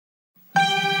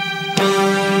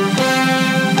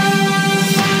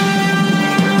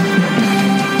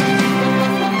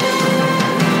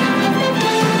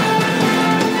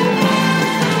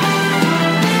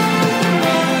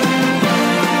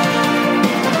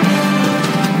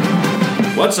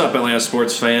What's up, Atlanta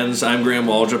sports fans? I'm Graham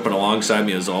Waldrop, and alongside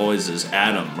me, as always, is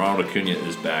Adam. Ronald Acuna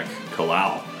is back.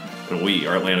 Kalal. And we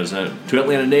are Atlanta's own. Two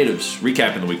Atlanta natives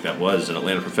recapping the week that was in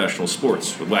Atlanta professional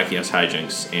sports with wacky-ass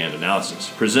hijinks and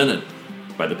analysis. Presented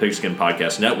by the Pigskin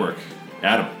Podcast Network.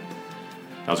 Adam,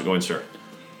 how's it going, sir?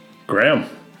 Graham,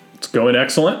 it's going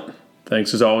excellent.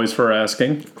 Thanks as always for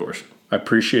asking. Of course. I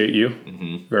appreciate you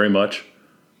very much.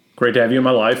 Great to have you in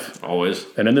my life. Always.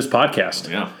 And in this podcast.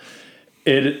 Yeah.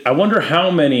 I wonder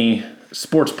how many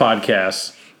sports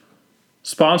podcasts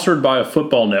sponsored by a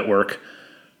football network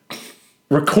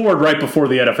record right before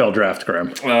the NFL draft,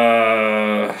 Graham.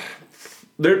 I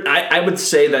would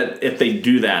say that if they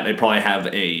do that, they probably have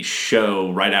a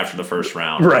show right after the first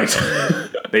round. Right.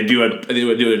 They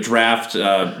would do a draft.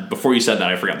 Before you said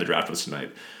that, I forgot the draft was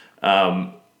tonight.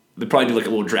 They probably do like a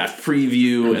little draft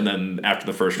preview, and then after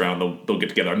the first round, they'll get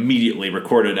together immediately,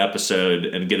 record an episode,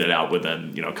 and get it out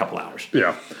within a couple hours.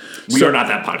 Yeah. We are not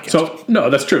that podcast. So no,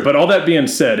 that's true. But all that being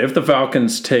said, if the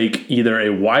Falcons take either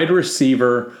a wide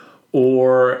receiver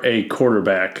or a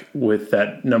quarterback with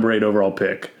that number 8 overall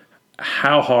pick,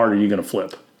 how hard are you going to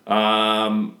flip?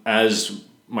 As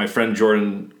my friend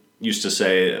Jordan used to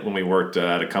say when we worked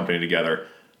at a company together,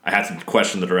 I have to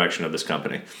question the direction of this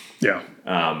company. Yeah.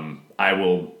 I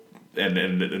will,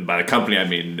 and by the company I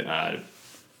mean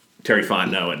Terry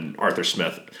Fontenot and Arthur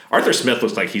Smith. Arthur Smith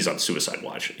looks like he's on suicide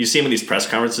watch. You see him in these press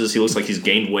conferences, he looks like he's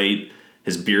gained weight.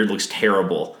 His beard looks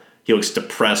terrible. He looks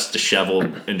depressed,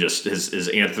 disheveled, and just his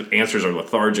answers are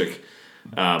lethargic.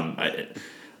 I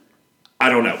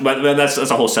don't know, but that's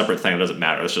a whole separate thing. It doesn't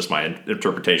matter. It's just my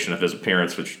interpretation of his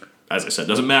appearance, which, as I said,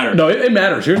 doesn't matter. No, it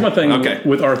matters. Here's my thing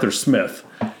with Arthur Smith.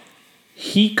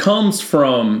 He comes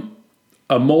from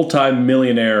a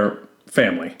multi-millionaire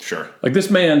family. Sure. Like, this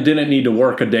man didn't need to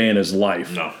work a day in his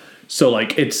life. No. So,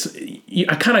 like,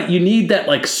 you need that,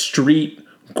 like, street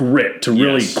grit to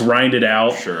really grind it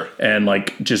out. Sure. And,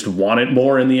 like, just want it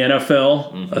more in the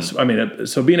NFL. Mm-hmm. I mean,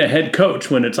 so being a head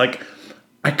coach when it's like,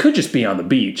 I could just be on the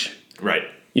beach. Right.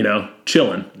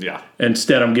 Chilling. Yeah.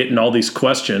 Instead, I'm getting all these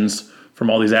questions from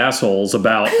all these assholes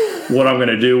about what I'm going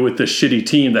to do with this shitty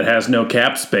team that has no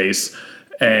cap space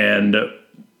and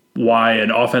why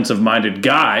an offensive-minded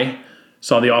guy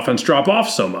saw the offense drop off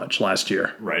so much last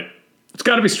year. Right. It's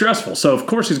got to be stressful. So, of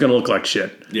course, he's going to look like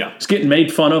shit. Yeah. He's getting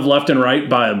made fun of left and right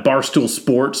by Barstool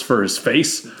Sports for his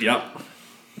face. Yep.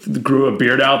 Grew a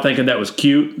beard out thinking that was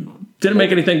cute. Didn't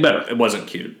make anything better. It wasn't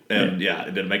cute. And,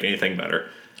 it didn't make anything better.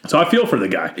 So I feel for the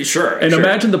guy. Sure. And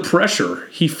imagine the pressure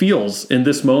he feels in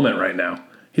this moment right now.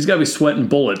 He's got to be sweating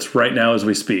bullets right now as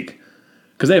we speak.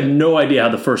 Because they have no idea how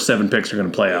the first 7 picks are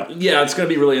going to play out. Yeah, it's going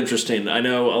to be really interesting. I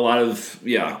know a lot of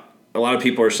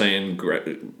people are saying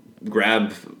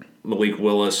grab Malik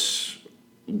Willis,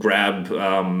 grab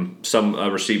some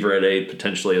receiver at 8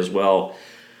 potentially as well.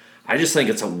 I just think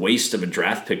it's a waste of a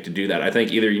draft pick to do that. I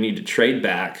think either you need to trade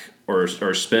back or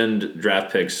spend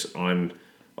draft picks on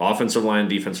offensive line,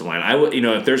 defensive line.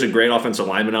 If there's a great offensive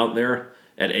lineman out there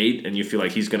at 8 and you feel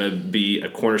like he's going to be a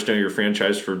cornerstone of your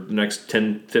franchise for the next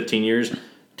 10, 15 years,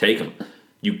 take him.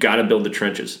 You got to build the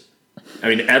trenches. I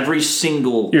mean, every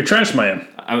single... You're a trench man.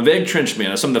 I'm a big trench man.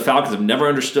 That's something the Falcons have never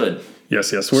understood.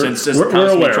 Yes. We're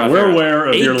aware. We're aware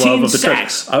of your love of the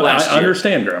trench. I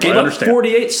understand, Graham. Gave I understand. up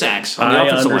 48 sacks on the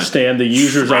offensive line. I understand. The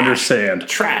users understand.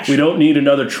 Trash. We don't need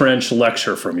another trench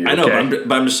lecture from you. I know,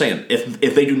 but I'm just saying,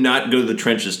 if they do not go to the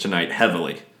trenches tonight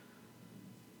heavily,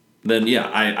 then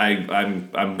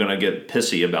I'm going to get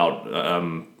pissy about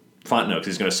Fontenot because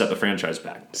he's going to set the franchise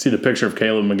back. See the picture of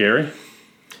Caleb McGarry?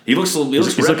 He's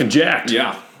looking jacked.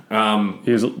 Yeah.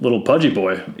 He was a little pudgy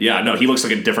boy. Yeah, no, he looks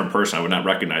like a different person. I would not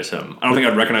recognize him. I don't think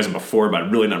I'd recognize him before, but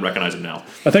I'd really not recognize him now.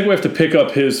 I think we have to pick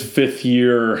up his 5th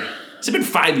year. Has it been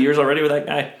 5 years already with that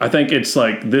guy? I think it's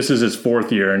like this is his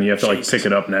 4th year, and you have to pick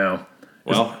it up now.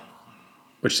 Well,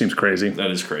 which seems crazy.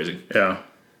 That is crazy. Yeah.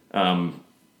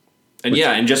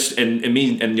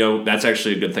 That's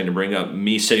actually a good thing to bring up.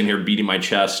 Me sitting here beating my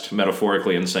chest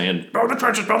metaphorically and saying, "Build the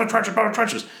trenches, build the trenches, build the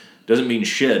trenches," doesn't mean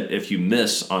shit if you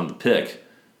miss on the pick.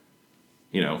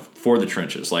 For the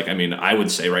trenches. I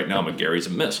would say right now McGarry's a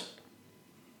miss.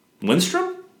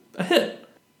 Lindstrom, a hit.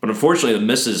 But unfortunately, the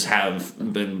misses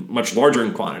have been much larger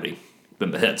in quantity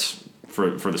than the hits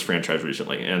for this franchise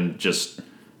recently. And just,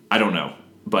 I don't know.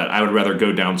 But I would rather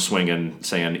go down swinging,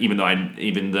 saying, even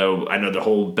though I know the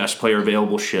whole best player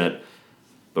available shit,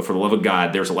 but for the love of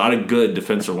God, there's a lot of good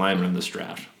defensive linemen in this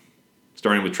draft.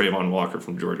 Starting with Trayvon Walker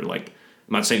from Georgia. I'm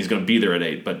not saying he's going to be there at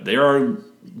 8, but there are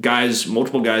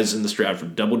multiple guys in this draft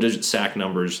with double-digit sack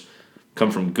numbers,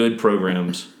 come from good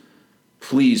programs.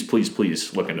 Please, please,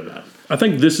 please look into that. I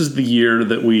think this is the year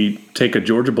that we take a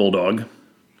Georgia Bulldog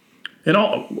And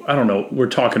I don't know, we're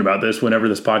talking about this whenever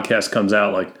this podcast comes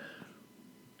out, like,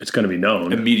 it's going to be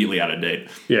known. Immediately out of date.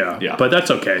 Yeah, but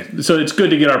that's okay. So it's good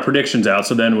to get our predictions out,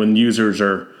 so then when users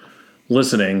are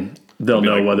listening, they'll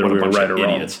know whether we were right or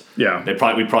wrong. Yeah. We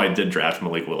probably did draft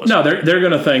Malik Willis. No, they're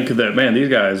going to think that, man, these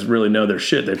guys really know their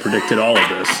shit. They predicted all of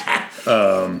this.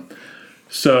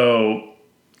 So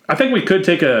I think we could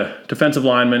take a defensive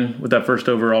lineman with that first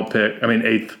overall pick. I mean,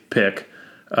 8th pick.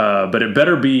 But it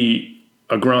better be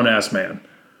a grown-ass man.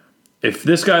 If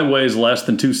this guy weighs less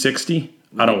than 260,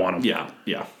 I don't want him.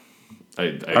 Yeah.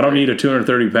 I don't need a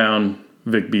 230-pound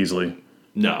Vic Beasley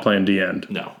playing D-end.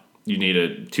 No. You need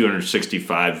a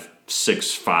 265,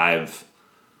 6'5",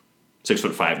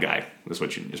 6'5" guy. Is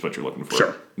what you're looking for.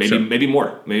 Sure. Maybe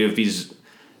more. Maybe if he's,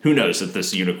 who knows if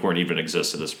this unicorn even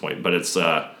exists at this point. But it's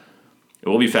it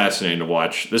will be fascinating to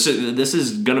watch. This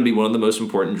is going to be one of the most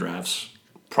important drafts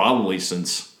probably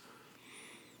since.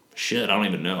 Shit, I don't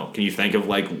even know. Can you think of,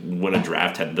 like, when a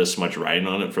draft had this much riding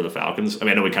on it for the Falcons? I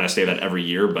mean, I know we kind of say that every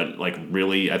year, but, like,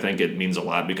 really, I think it means a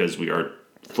lot because we are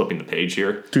flipping the page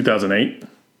here. 2008?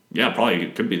 Yeah, probably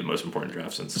it could be the most important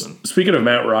draft since then. Speaking of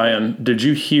Matt Ryan, did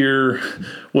you hear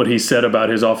what he said about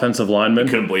his offensive linemen?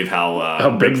 I couldn't believe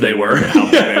how big they were. How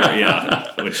big they were,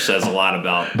 yeah. Which says a lot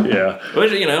about... Yeah.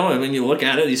 But, you know, I mean, you look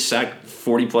at it, he's sacked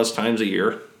 40-plus times a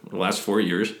year the last 4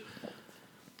 years.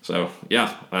 So,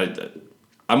 yeah,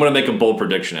 I'm going to make a bold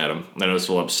prediction, Adam. I know this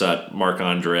will upset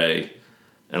Marc-Andre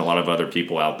and a lot of other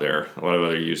people out there, a lot of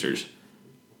other users.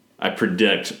 I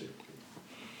predict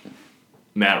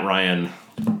Matt Ryan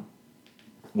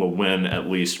will win at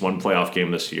least one playoff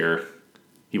game this year.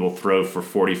 He will throw for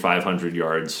 4,500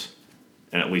 yards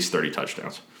and at least 30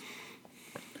 touchdowns.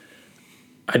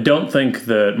 I don't think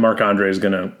that Marc-Andre is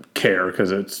going to care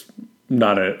because it's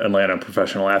not an Atlanta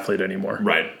professional athlete anymore.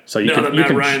 Right. So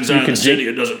Ryan's out of the city,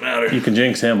 it doesn't matter. You can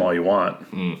jinx him all you want.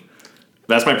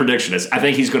 That's my prediction. I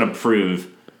think he's going to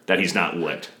prove that he's not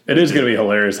licked. It is going to be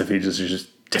hilarious if he's just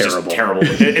terrible. Just terrible.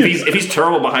 if he's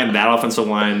terrible behind that offensive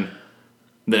line,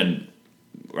 then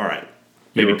all right,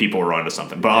 maybe people are onto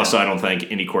something. But also, I don't think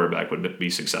any quarterback would be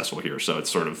successful here. So it's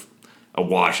sort of a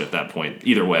wash at that point.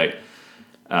 Either way,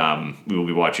 we will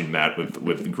be watching Matt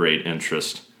with great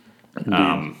interest.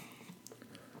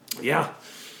 Yeah.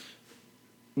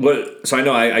 So I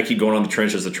know I keep going on the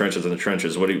trenches.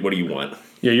 What do you want?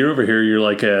 Yeah, you're over here. You're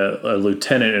like a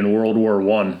lieutenant in World War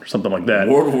I, something like that.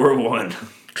 World War I.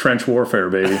 Trench warfare,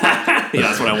 baby. Yeah,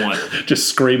 that's what I want. Just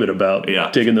screaming about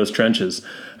digging those trenches.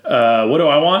 What do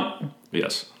I want?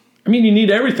 Yes. I mean, you need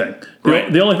everything.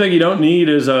 Right. The only thing you don't need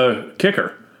is a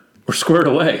kicker. We're squared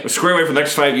away. We're squared away for the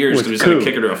next 5 years because he's going to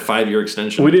kick it to a 5-year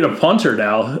extension. We need a punter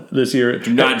now this year.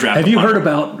 Do not draft Have you heard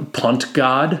about Punt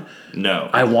God? No.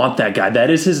 I want that guy. That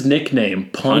is his nickname,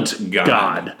 Punt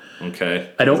God.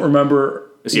 Okay. I don't remember.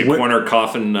 Is he a corner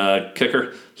coffin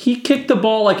kicker? He kicked the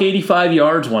ball like 85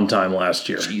 yards one time last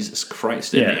year. Jesus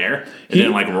Christ. In the air? It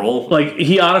didn't like roll? Like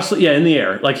he honestly, in the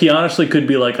air. Like he honestly could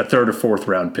be like a 3rd or 4th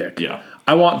round pick. Yeah.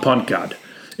 I want Punt God.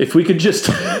 If we could just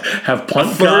have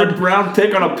Punt God. 3rd round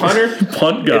pick on a punter?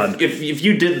 Punt God. If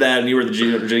you did that and you were the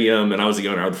GM and I was the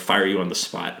owner, I would fire you on the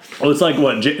spot. Well, it's like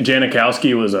what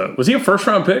Janikowski was he a 1st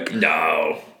round pick?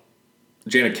 No.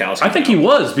 Janikowski. I think he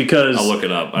was because I'll look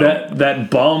it up. That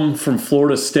bum from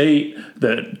Florida State,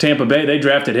 the Tampa Bay, they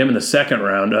drafted him in the 2nd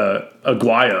round,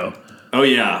 Aguayo. Oh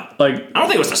yeah. Like I don't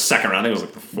think it was the 2nd round, I think it was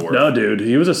like the 4th. No, dude,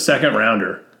 he was a 2nd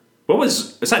rounder.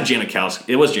 It's not Janikowski.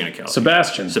 It was Janikowski.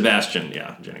 Sebastian,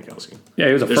 yeah, Janikowski. Yeah,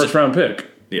 he was a 1st round pick.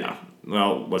 Yeah.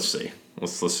 Well, let's see.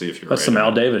 Let's see if you're That's right. some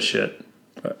Al Davis shit.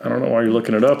 I don't know why you're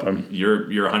looking it up. You're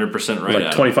 100% right.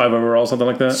 Like 25 overall, something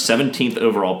like that. 17th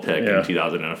overall pick in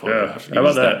 2000 NFL draft. How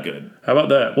about that? Good. How about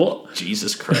that? Well,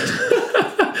 Jesus Christ.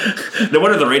 No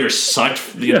wonder the Raiders sucked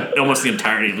almost the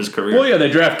entirety of his career. Well, yeah, they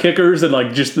draft kickers and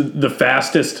like just the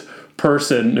fastest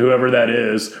person, whoever that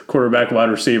is, quarterback, wide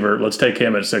receiver. Let's take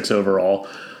him at 6 overall.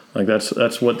 Like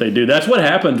that's what they do. That's what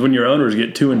happens when your owners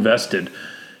get too invested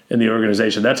in the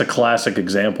organization. That's a classic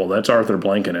example. That's Arthur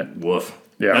Blankenship. Woof.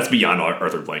 Yeah. That's beyond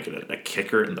Arthur Blankenship. A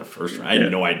kicker in the 1st round. I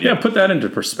had no idea. Yeah, put that into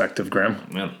perspective, Graham.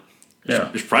 Man. Yeah.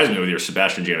 You're surprising me with your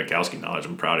Sebastian Janikowski knowledge.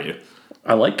 I'm proud of you.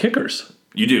 I like kickers.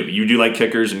 You do. You do like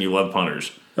kickers and you love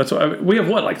punters. That's why we have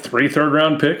like 3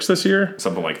 3rd-round picks this year?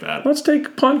 Something like that. Let's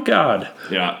take Punt God.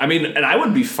 Yeah. I mean, and I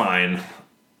would be fine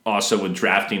also with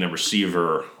drafting a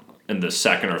receiver in the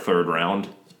 2nd or 3rd round.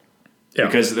 Yeah.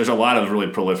 Because there's a lot of really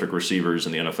prolific receivers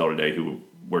in the NFL today who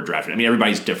were drafted. I mean,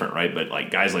 everybody's different, right? But like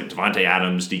guys like Devontae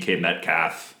Adams, DK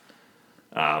Metcalf,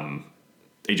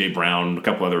 A.J. Brown, a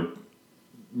couple other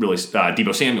really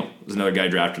Deebo Samuel is another guy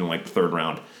drafted in like the 3rd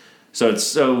round. So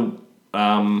it's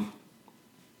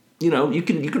you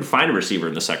can find a receiver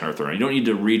in the second or third round. You don't need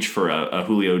to reach for a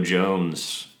Julio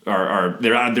Jones, or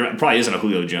there probably isn't a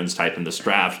Julio Jones type in this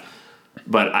draft.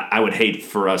 But I would hate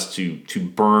for us to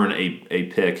burn a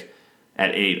pick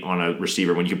at 8 on a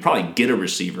receiver when you could probably get a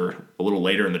receiver a little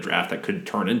later in the draft that could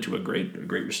turn into a great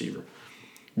receiver.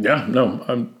 Yeah,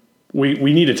 no, we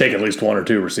need to take at least 1 or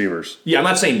 2 receivers. Yeah, I'm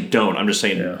not saying don't. I'm just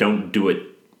saying don't do it.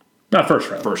 Not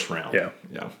first round. First round. Yeah.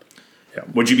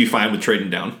 Would you be fine with trading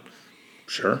down?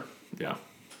 Sure. Yeah,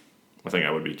 I think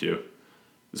I would be too.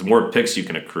 There's more picks you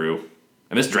can accrue,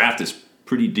 and this draft is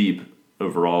pretty deep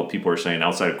overall. People are saying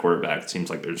outside of quarterback, it seems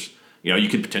like there's you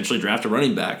could potentially draft a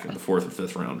running back in the 4th or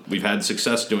 5th round. We've had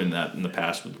success doing that in the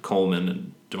past with Coleman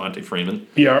and Devontae Freeman.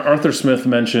 Yeah, Arthur Smith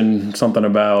mentioned something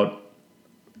about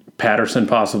Patterson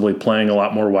possibly playing a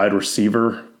lot more wide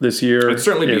receiver this year. I'd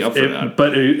certainly be up for that.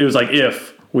 But it was like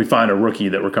if we find a rookie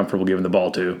that we're comfortable giving the ball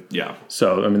to. Yeah.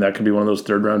 So, I mean, that could be one of those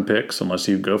 3rd round picks unless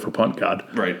you go for punt god.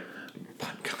 Right.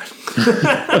 Punt god.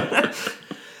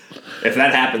 If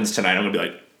that happens tonight, I'm going to be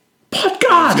like, punt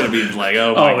god! It's going to be like,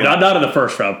 oh my God. Not in the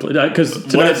 1st round. What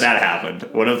if that happened?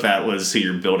 What if that was who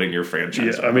you're building your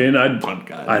franchise on? I mean, punt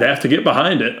god. I'd have to get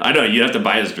behind it. I know. You'd have to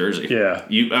buy his jersey. Yeah.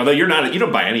 Although you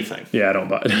don't buy anything. Yeah, I don't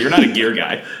buy it. You're not a gear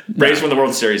guy. Braves won the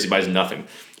World Series. He buys nothing.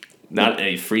 Not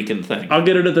a freaking thing. I'll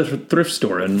get it at the thrift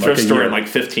store in like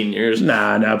 15 years.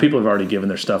 Nah. People have already given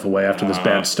their stuff away after this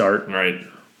bad start. Right.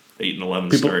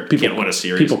 8-11 start. People can't win a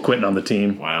series. People quitting on the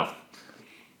team. Wow.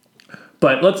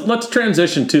 But let's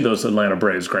transition to those Atlanta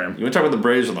Braves, Graham. You want to talk about the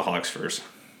Braves or the Hawks first?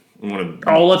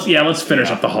 Let's finish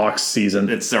up the Hawks season.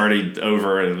 It's already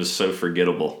over and it was so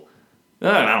forgettable.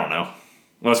 I don't know.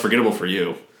 Well, it's forgettable for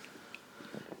you.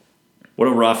 What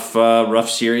a rough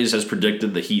series. As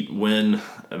predicted, the Heat win.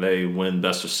 They win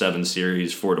best of 7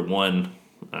 series 4-1.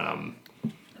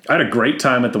 I had a great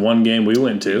time at the one game we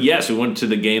went to. Yes, we went to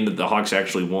the game that the Hawks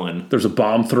actually won. There's a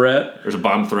bomb threat.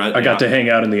 I got to hang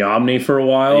out in the Omni for a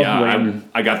while. Yeah,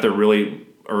 I got there really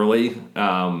early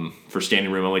for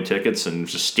standing room only tickets and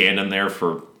just standing there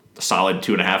for a solid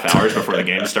 2.5 hours before the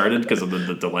game started because of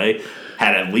the delay. I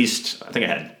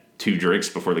had 2 drinks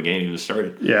before the game even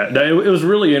started. Yeah, it was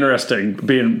really interesting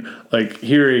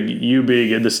hearing you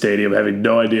being in the stadium, having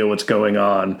no idea what's going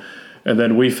on. And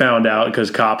then we found out because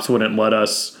cops wouldn't let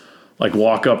us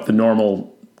walk up the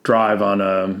normal drive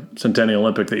on Centennial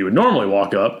Olympic that you would normally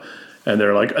walk up. And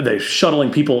they're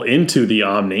shuttling people into the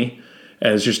Omni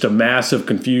as just a mass of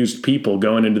confused people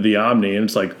going into the Omni. And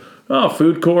it's like, oh,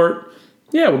 food court.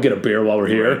 Yeah, we'll get a beer while we're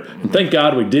here. And thank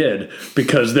God we did,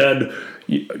 because then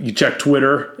you check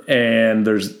Twitter and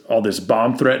there's all this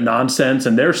bomb threat nonsense,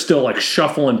 and they're still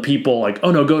shuffling people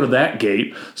oh no, go to that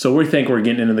gate. So we think we're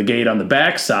getting into the gate on the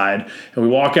backside, and we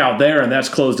walk out there and that's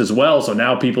closed as well. So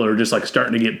now people are just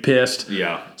starting to get pissed.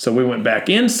 Yeah. So we went back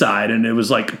inside, and it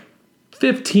was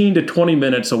 15 to 20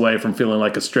 minutes away from feeling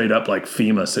like a straight up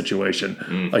FEMA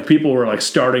situation. People were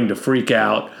starting to freak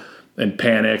out and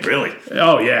panic. Really?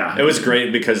 Oh, yeah. It was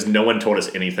great because no one told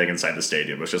us anything inside the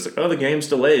stadium. It was just the game's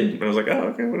delayed. And I was like, oh,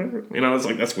 okay, whatever. It's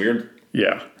that's weird.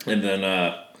 Yeah. And then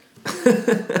and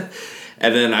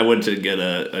then I went to get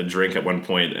a drink at one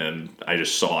point, and I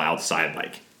just saw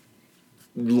outside,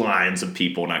 lines of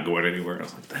people not going anywhere. I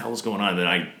was like, what the hell is going on? And then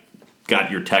I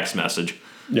got your text message.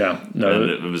 Yeah. No,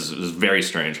 it was very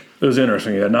strange. It was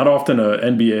interesting. Yeah. Not often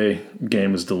an NBA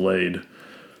game is delayed.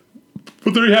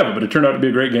 But there you have it. But it turned out to be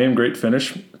a great game, great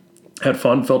finish. Had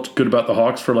fun, felt good about the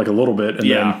Hawks for a little bit,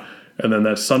 and then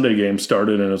that Sunday game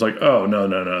started, and it was oh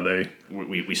no,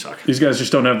 we suck. These guys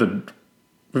just don't have the.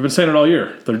 We've been saying it all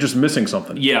year. They're just missing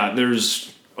something. Yeah,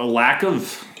 there's a lack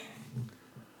of.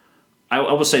 I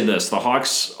will say this: the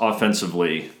Hawks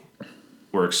offensively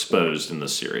were exposed in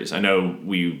this series. I know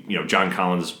John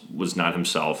Collins was not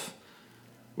himself.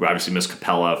 We obviously missed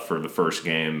Capella for the first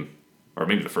game, or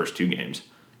maybe the first 2 games.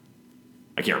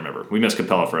 I can't remember. We missed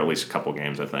Capella for at least a couple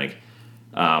games, I think.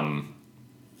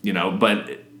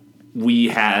 But we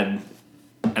had,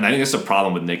 and I think that's the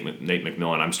problem with Nate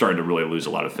McMillan. I'm starting to really lose a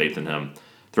lot of faith in him.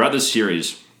 Throughout this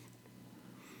series,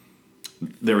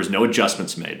 there was no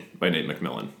adjustments made by Nate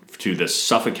McMillan to this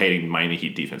suffocating Miami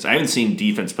Heat defense. I haven't seen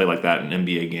defense play like that in an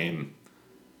NBA game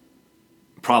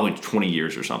probably 20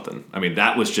 years or something. I mean,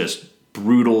 that was just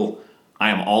brutal. I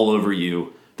am all over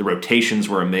you. The rotations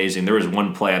were amazing. There was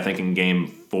one play, I think, in Game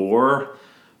 4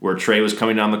 where Trey was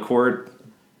coming down the court,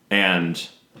 and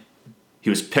he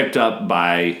was picked up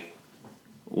by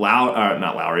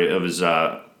not Lowry. It was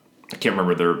I can't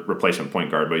remember their replacement point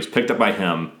guard, but he's picked up by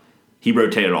him. He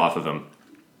rotated off of him,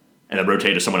 and then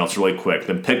rotated to someone else really quick.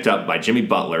 Then picked up by Jimmy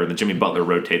Butler, and then Jimmy Butler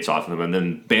rotates off of him, and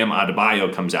then Bam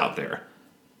Adebayo comes out there,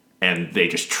 and they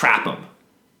just trap him.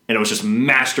 And it was just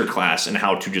masterclass in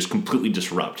how to just completely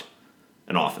disrupt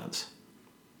an offense.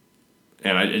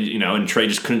 And and Trae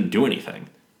just couldn't do anything.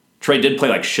 Trae did play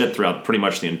like shit throughout pretty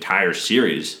much the entire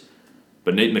series,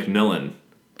 but Nate McMillan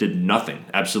did nothing,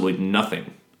 absolutely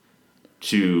nothing,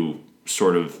 to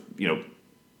sort of,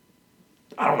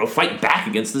 fight back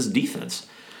against this defense.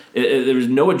 There was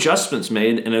no adjustments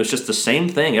made, and it was just the same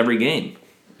thing every game.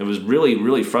 It was really,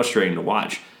 really frustrating to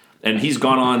watch. And he's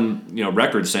gone on,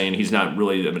 record saying he's not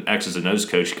really an X's and O's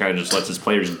coach. He kind of just lets his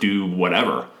players do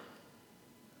whatever.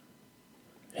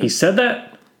 He said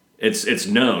that? It's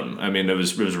known. I mean, it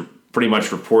was pretty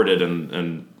much reported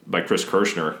and by Chris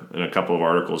Kirschner in a couple of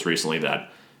articles recently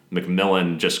that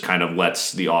McMillan just kind of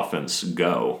lets the offense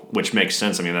go, which makes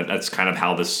sense. I mean, that's kind of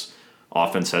how this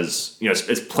offense has,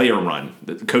 it's player run.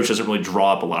 The coach doesn't really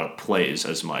draw up a lot of plays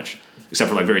as much, except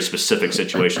for like very specific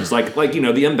situations, like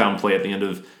the inbound play at the end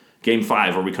of Game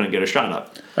 5 where we couldn't get a shot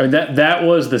up. I mean, that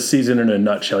was the season in a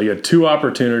nutshell. You had 2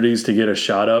 opportunities to get a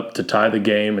shot up to tie the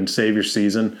game and save your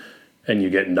season, and you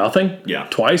get nothing. Yeah,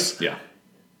 twice. Yeah,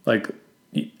 like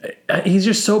he's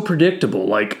just so predictable.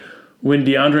 Like when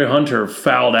DeAndre Hunter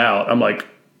fouled out, I'm like,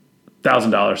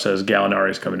 $1,000 says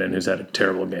Gallinari's coming in, who's had a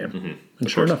terrible game. Mm-hmm. And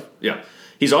sure enough. Yeah.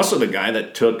 He's also the guy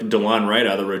that took DeLon Wright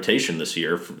out of the rotation this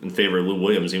year in favor of Lou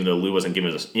Williams, even though Lou wasn't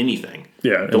giving us anything.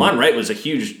 Yeah. DeLon Wright was a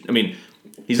huge,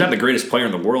 he's not the greatest player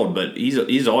in the world, but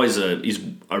he's always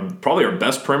probably our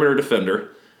best perimeter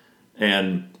defender,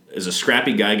 and is a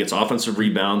scrappy guy, gets offensive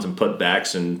rebounds and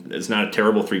putbacks, and is not a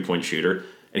terrible 3-point shooter.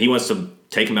 And he wants to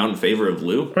take him out in favor of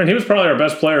Lou. I mean, he was probably our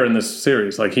best player in this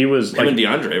series. Like he was, him and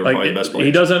DeAndre were probably the best players.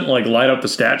 He doesn't light up the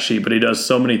stat sheet, but he does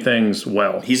so many things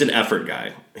well. He's an effort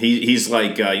guy. He's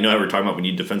like how we were talking about we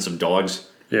need defensive dogs.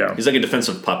 Yeah, he's like a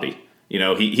defensive puppy.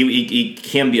 He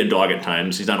can be a dog at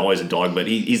times. He's not always a dog, but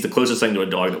he's the closest thing to a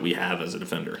dog that we have as a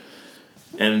defender.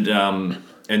 And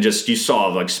just you saw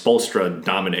like Spoelstra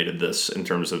dominated this in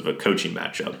terms of a coaching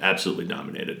matchup. Absolutely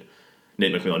dominated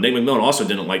Nate McMillan. Nate McMillan also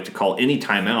didn't like to call any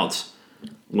timeouts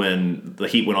when the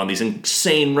Heat went on these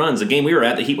insane runs. The game we were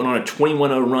at, the Heat went on a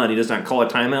 21-0 run. He does not call a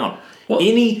timeout. Well,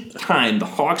 any time the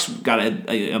Hawks got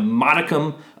a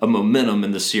modicum of momentum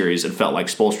in the series, it felt like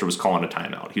Spoelstra was calling a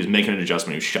timeout. He was making an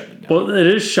adjustment. He was shutting it down. Well, it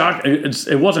is shocking.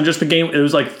 It wasn't just the game. It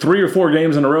was like 3 or 4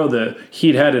 games in a row that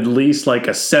Heat had at least like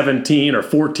a 17 or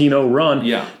 14-0 run.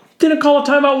 Yeah. Didn't call a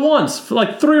timeout once for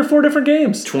like 3 or 4 different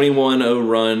games. 21-0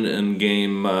 run in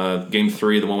game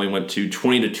 3, the one we went to.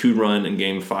 20-2 run in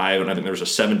game 5, and I think there was a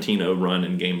 17-0 run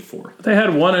in game 4. They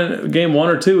had one in game 1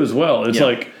 or 2 as well. It's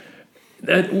like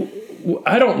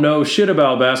I don't know shit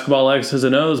about basketball X's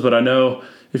and O's, but I know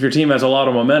if your team has a lot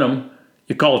of momentum,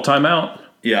 you call a timeout.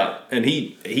 Yeah, and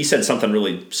he said something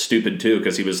really stupid too,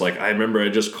 because he was like, I remember I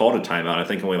just called a timeout. I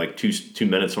think only like two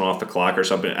minutes went off the clock or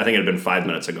something. I think it had been 5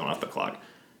 minutes had gone off the clock.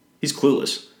 He's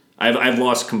clueless. I've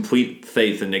lost complete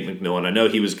faith in Nick McMillan. I know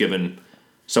he was given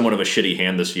somewhat of a shitty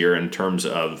hand this year in terms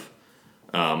of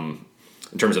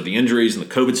the injuries and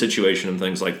the COVID situation and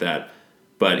things like that.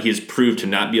 But he has proved to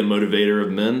not be a motivator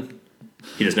of men.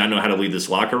 He does not know how to lead this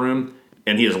locker room,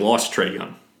 and he has lost Trae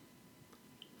Young.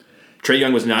 Trae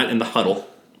Young was not in the huddle,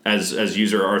 as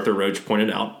user Arthur Roach pointed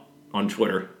out on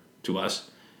Twitter to us.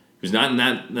 He was not in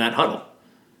that huddle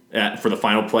for the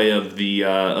final play of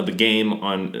the game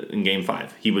in Game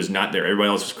 5. He was not there. Everybody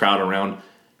else was crowded around,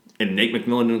 and Nate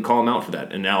McMillan didn't call him out for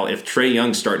that. And now if Trae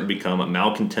Young's starting to become a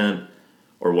malcontent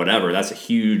or whatever, that's a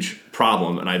huge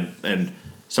problem. And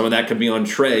some of that could be on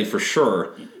Trae for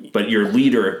sure, but your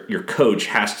leader, your coach,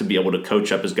 has to be able to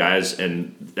coach up his guys,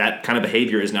 and that kind of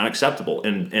behavior is not acceptable.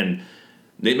 And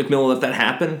Nate McMillan let that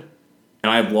happen,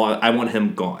 and I want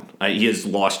him gone. He has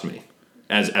lost me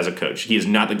as a coach. He is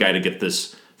not the guy to get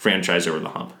this franchise over the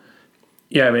hump.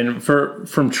 Yeah, I mean, from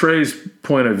Trae's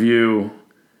point of view,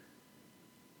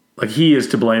 like he is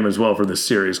to blame as well for this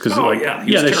series because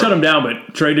they shut him down,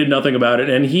 but Trae did nothing about it,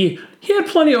 and he had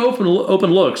plenty of open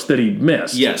looks that he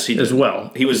missed. Yes, he did as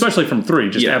well. He was especially from 3,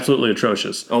 just absolutely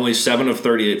atrocious. Only 7 of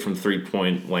 38 from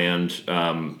 3-point land.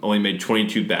 Only made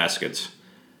 22 baskets.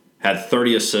 Had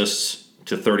 30 assists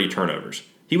to 30 turnovers.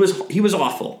 He was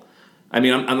awful. I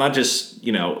mean, I'm not just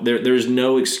there's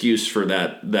no excuse for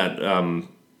that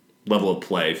level of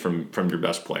play from your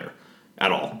best player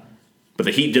at all. But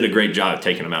the Heat did a great job of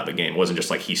taking him out of the game. It wasn't just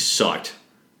like he sucked.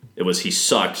 It was he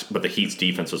sucked, but the Heat's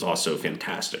defense was also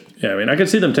fantastic. Yeah, I mean, I could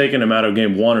see them taking him out of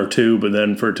game 1 or 2, but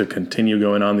then for it to continue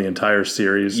going on the entire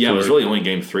series. Yeah, it was really only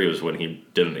game 3 was when he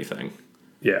did anything.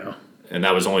 Yeah. And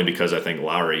that was only because I think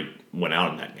Lowry went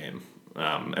out in that game.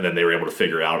 And then they were able to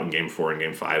figure out in game 4 and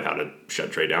game 5 how to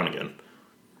shut Trae down again.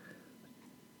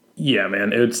 Yeah,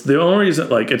 man. It's the only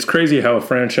reason, it's crazy how a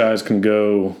franchise can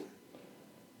go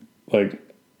like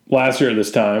last year at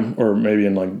this time, or maybe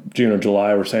in like June or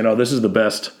July, we're saying, oh, this is the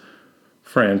best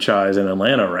franchise in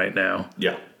Atlanta right now.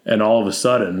 Yeah. And all of a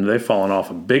sudden, they've fallen off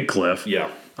a big cliff. Yeah.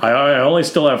 I only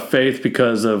still have faith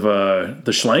because of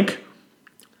the Schlenk.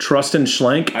 Trust in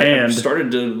Schlenk. I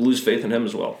started to lose faith in him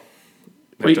as well.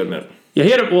 I have to admit. Yeah,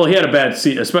 he had a bad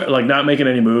season, like not making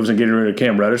any moves and getting rid of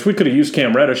Cam Reddish. We could have used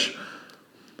Cam Reddish.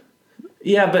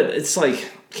 Yeah, but it's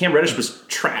like Cam Reddish was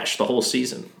trash the whole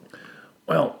season.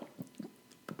 Well,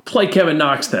 play Kevin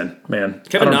Knox then, man.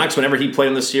 Kevin Knox, whenever he played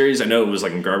in the series, I know it was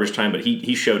like in garbage time, but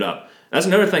he showed up. That's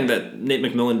another thing that Nate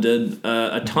McMillan did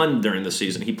a ton during the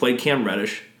season. He played Cam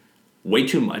Reddish way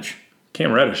too much.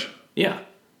 Cam Reddish? Yeah.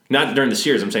 Not during the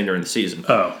series, I'm saying during the season.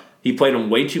 Oh. He played him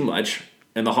way too much,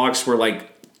 and the Hawks were like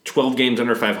 12 games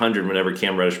under 500 whenever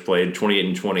Cam Reddish played,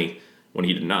 28-20 when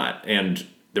he did not. And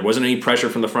there wasn't any pressure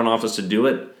from the front office to do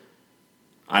it.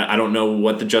 I don't know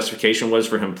what the justification was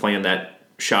for him playing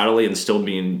that shoddily and still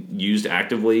being used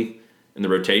actively in the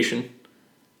rotation.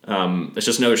 It's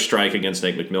just another strike against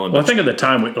Nate McMillan. Well, I think at the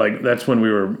time, that's when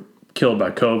we were killed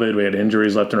by COVID. We had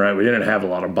injuries left and right. We didn't have a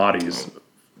lot of bodies.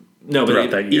 No,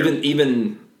 but that year.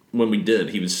 even when we did,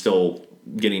 he was still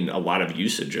getting a lot of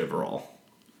usage overall.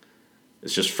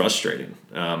 It's just frustrating.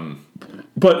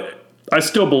 But I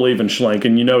still believe in Schlenk,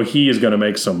 and he is going to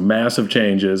make some massive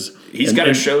changes. He's got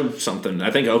to show something. I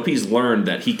think OP's learned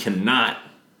that he cannot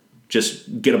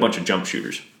just get a bunch of jump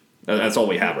shooters. That's all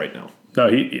we have right now. No,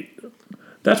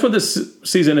 that's what this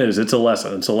season is. It's a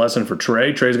lesson. It's a lesson for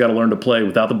Trey. Trey's got to learn to play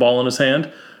without the ball in his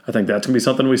hand. I think that's going to be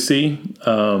something we see.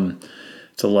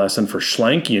 It's a lesson for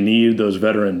Schlenk. You need those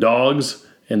veteran dogs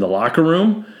in the locker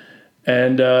room.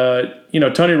 And,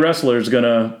 Tony Ressler is going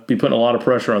to be putting a lot of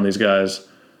pressure on these guys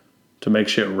to make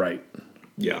shit right.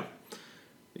 Yeah.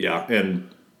 Yeah. And,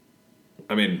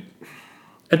 I mean,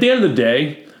 at the end of the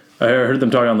day, I heard them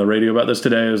talking on the radio about this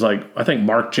today. It was like, I think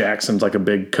Mark Jackson's like a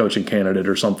big coaching candidate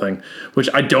or something, which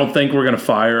I don't think we're going to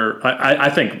fire.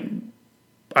 I think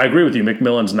I agree with you.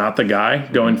 McMillan's not the guy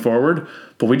going forward,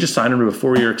 but we just signed him to a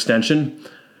 4-year extension.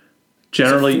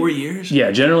 Generally, 4 years?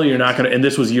 Yeah, generally you're not going to, and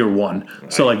this was year one.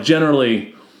 Right. So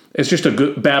generally it's just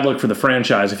a bad look for the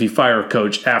franchise if you fire a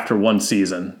coach after one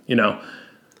season,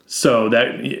 So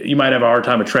that you might have a hard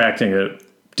time attracting a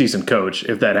decent coach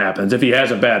if that happens. If he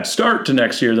has a bad start to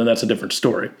next year, then that's a different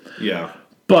story. Yeah.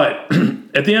 But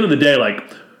at the end of the day,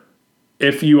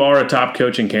 if you are a top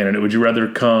coaching candidate, would you rather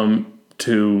come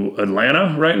to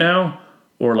Atlanta right now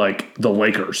or the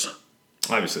Lakers?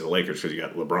 Obviously the Lakers because you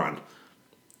got LeBron.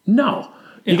 No.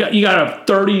 Yeah. You got a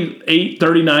 38,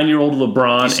 39-year-old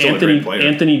LeBron.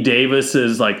 Anthony Davis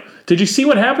is did you see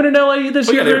what happened in LA this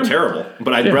year? Yeah, they're terrible.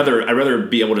 But I'd rather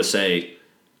be able to say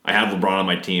I have LeBron on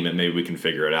my team and maybe we can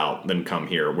figure it out than come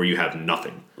here where you have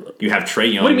nothing. You have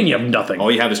Trae Young. What do you mean you have nothing?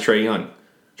 All you have is Trae Young.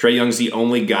 Trae Young's the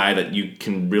only guy that you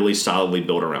can really solidly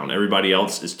build around. Everybody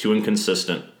else is too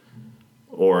inconsistent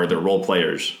or they're role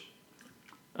players.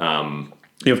 You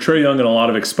have Trae Young and a lot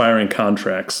of expiring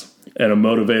contracts and a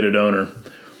motivated owner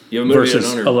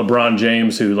versus a LeBron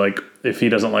James who, if he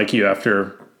doesn't like you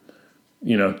after,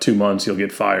 2 months, you'll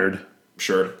get fired.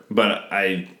 Sure. But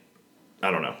I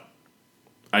don't know.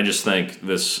 I just think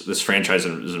this franchise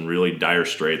is in really dire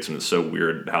straits, and it's so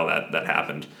weird how that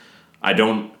happened.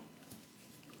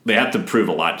 They have to prove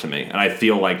a lot to me, and I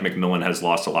feel like McMillan has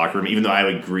lost the locker room, even though I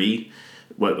agree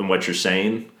in what you're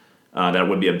saying, that it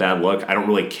would be a bad look. I don't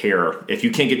really care. If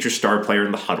you can't get your star player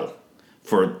in the huddle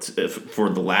for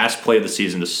the last play of the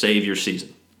season to save your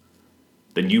season,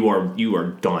 then you are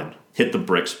done. Hit the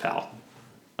bricks, pal.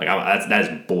 That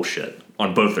is bullshit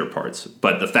on both their parts.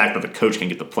 But the fact that the coach can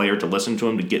get the player to listen to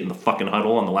him to get in the fucking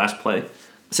huddle on the last play,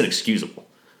 that's inexcusable.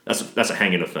 That's a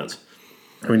hanging offense.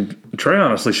 I mean, Trae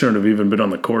honestly shouldn't have even been on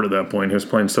the court at that point. He was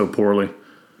playing so poorly.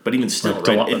 But even still,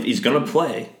 right? If he's going to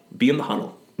play, be in the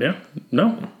huddle. Yeah.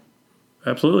 No.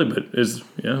 Absolutely. But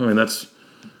that's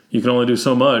you can only do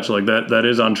so much. That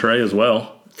is on Trae as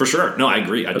well. For sure. No, I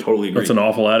agree. I totally agree. That's an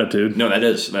awful attitude. No, that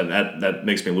is. That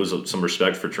makes me lose some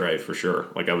respect for Trae, for sure.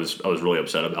 I was really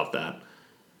upset about that.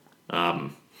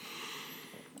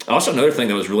 Also, another thing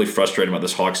that was really frustrating about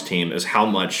this Hawks team is how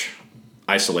much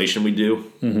isolation we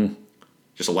do. Mm-hmm.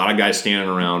 Just a lot of guys standing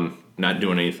around, not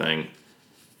doing anything.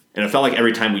 And it felt like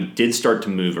every time we did start to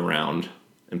move around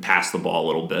and pass the ball a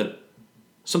little bit,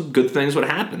 some good things would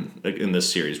happen in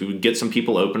this series. We would get some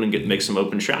people open and make some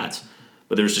open shots.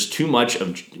 But there was just too much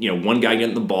of one guy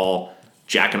getting the ball,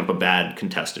 jacking up a bad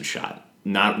contested shot,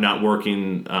 not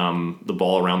working the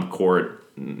ball around the court,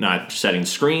 not setting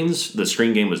screens. The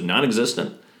screen game was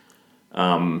non-existent.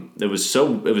 It was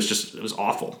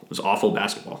awful. It was awful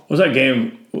basketball. Was that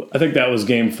game? I think that was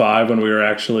game 5 when we were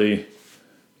actually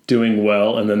doing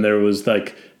well, and then there was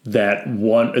like that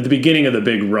one at the beginning of the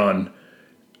big run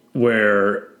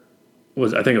where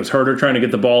I think it was Herter trying to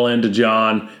get the ball into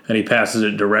John, and he passes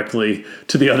it directly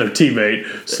to the other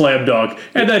teammate, slam dunk,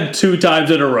 and then 2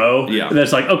 times in a row. Yeah. And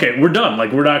that's like, okay, we're done.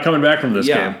 Like, we're not coming back from this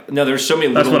game. No, there's so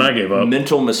many That's little when I gave up.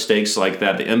 mental mistakes like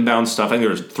that. The inbound stuff. I think there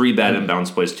was 3 bad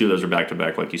inbounds plays. 2 of those were back to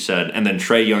back, like you said. And then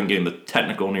Trae Young getting the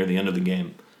technical near the end of the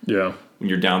game. Yeah. When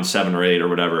you're down 7 or 8 or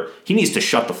whatever, he needs to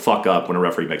shut the fuck up when a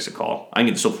referee makes a call. I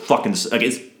get so fucking like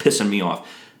it's pissing me off.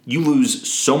 You lose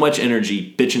so much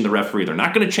energy bitching the referee. They're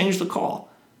not going to change the call.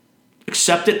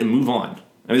 Accept it and move on. I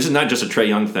mean, this is not just a Trae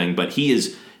Young thing, but he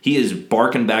is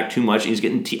barking back too much. He's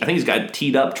getting I think he's got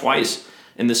teed up twice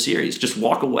in this series. Just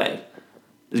walk away.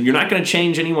 You're not going to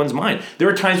change anyone's mind. There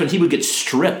are times when he would get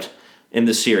stripped in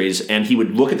this series, and he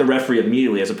would look at the referee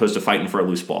immediately as opposed to fighting for a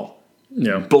loose ball.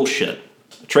 Yeah. Bullshit.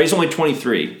 Trae's only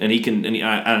 23, and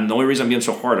and the only reason I'm being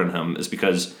so hard on him is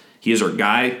because he is our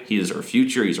guy. He is our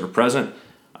future. He's our present.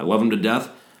 I love him to death,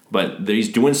 but he's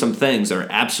doing some things that are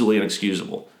absolutely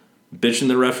inexcusable. Bitching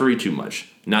the referee too much,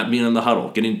 not being in the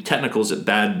huddle, getting technicals at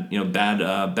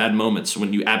bad moments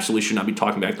when you absolutely should not be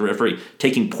talking back to the referee,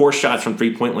 taking poor shots from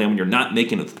 3-point land when you're not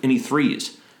making any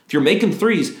threes. If you're making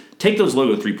threes, take those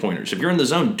logo 3-pointers. If you're in the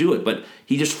zone, do it. But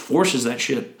he just forces that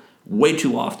shit way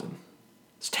too often.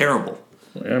 It's terrible.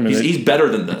 I mean, he's better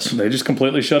than this. They just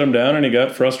completely shut him down, and he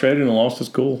got frustrated and lost his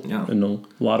cool Yeah. in a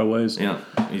lot of ways. Yeah,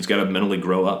 he's got to mentally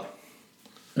grow up.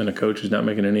 And a coach who's not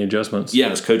making any adjustments. Yeah,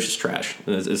 his coach is trash.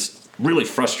 It's really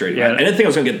frustrating. Yeah. I didn't think I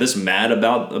was going to get this mad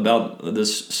about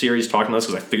this series talking about this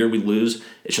because I figured we'd lose.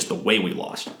 It's just the way we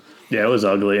lost. Yeah, it was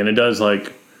ugly. And it does,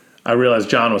 like, I realized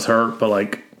John was hurt, but,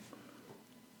 like,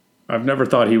 I've never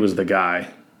thought he was the guy.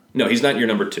 No, he's not your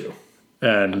number 2.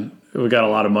 And we got a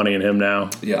lot of money in him now.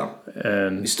 Yeah.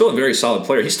 And He's still a very solid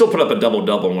player. He still put up a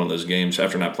double-double in one of those games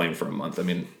after not playing for a month. I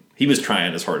mean, he was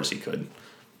trying as hard as he could.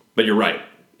 But you're right.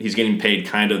 He's getting paid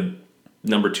kind of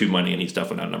number 2 money, and he's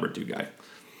definitely not a number 2 guy.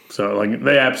 so, like,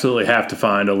 they absolutely have to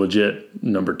find a legit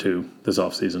number 2 this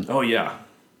offseason. Oh, yeah.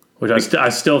 Which I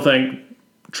still think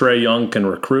Trae Young can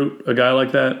recruit a guy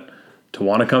like that to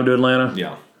want to come to Atlanta.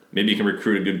 Yeah. Maybe you can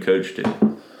recruit a good coach,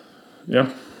 too. Yeah.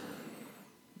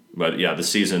 But, yeah, the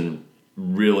season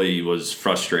really was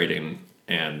frustrating,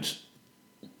 and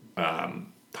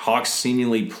Hawks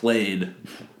seemingly played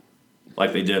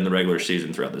like they did in the regular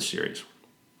season throughout this series.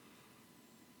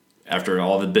 After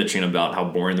all the bitching about how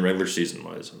boring the regular season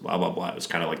was, blah, blah, blah, it was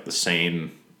kind of like the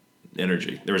same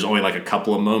energy. There was only like a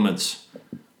couple of moments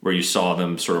where you saw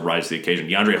them sort of rise to the occasion.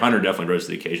 DeAndre Hunter definitely rose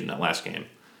to the occasion that last game.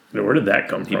 Where did that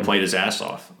come He from? played his ass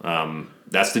off.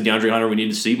 That's the DeAndre Hunter we need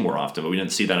to see more often, but we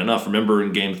didn't see that enough. Remember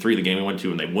in Game 3, the game we went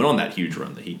to, and they went on that huge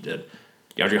run that he did.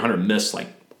 DeAndre Hunter missed like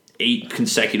 8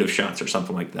 consecutive shots or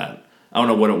something like that. I don't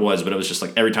know what it was, but it was just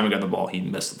like every time he got the ball, he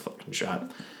missed the fucking shot.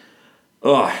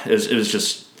 Oh, it was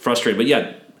just frustrating. But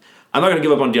yeah, I'm not going to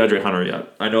give up on DeAndre Hunter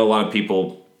yet. I know a lot of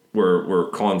people were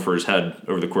calling for his head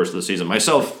over the course of the season.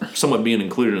 Myself somewhat being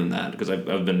included in that because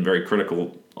I've been very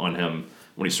critical on him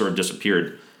when he sort of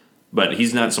disappeared. But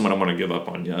he's not someone I want to give up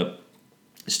on yet.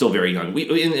 He's still very young. We've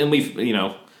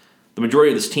the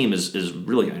majority of this team is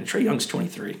really young. Trae Young's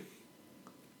 23.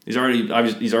 He's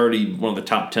already one of the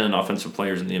top 10 offensive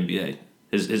players in the NBA.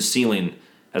 His ceiling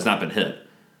has not been hit.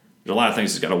 There's a lot of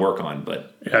things he's got to work on,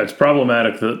 but Yeah, it's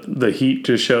problematic that the Heat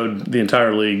just showed the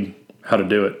entire league how to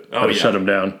do it, how to shut him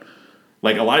down.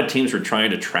 like a lot of teams were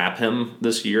trying to trap him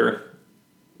this year,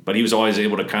 but he was always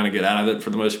able to kind of get out of it for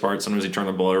the most part. Sometimes he turned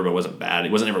the ball over, but it wasn't bad.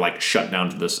 He wasn't ever like shut down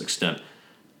to this extent.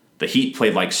 The Heat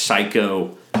played like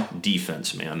psycho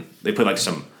defense, man. They played like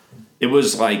it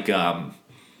was like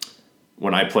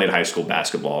when I played high school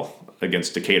basketball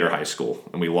against Decatur High School,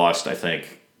 and we lost, I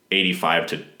think,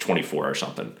 85-24 or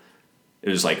something. It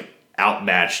was like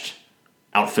outmatched,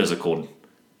 out-physicaled,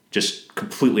 just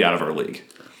completely out of our league.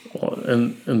 Well,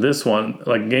 and this one,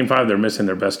 like Game 5, they're missing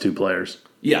their best 2 players.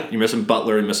 Yeah, you're missing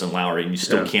Butler and missing Lowry, and you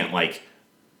still can't, like,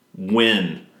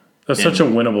 win. That's such a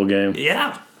winnable game.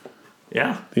 Yeah.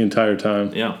 The entire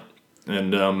time. Yeah.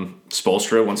 And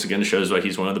Spoelstra, once again, shows why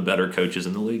he's one of the better coaches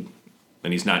in the league.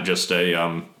 And he's not just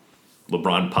a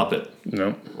LeBron puppet,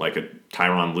 No. like a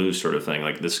Tyronn Lue sort of thing.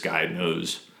 Like, this guy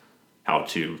knows how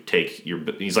to take your...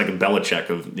 He's like a Belichick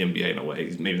of the NBA in a way.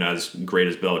 He's maybe not as great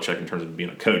as Belichick in terms of being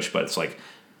a coach, but it's like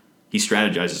he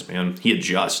strategizes, man. He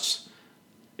adjusts.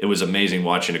 It was amazing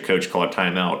watching a coach call a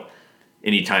timeout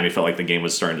anytime he felt like the game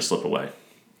was starting to slip away.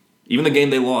 Even the game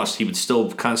they lost, he would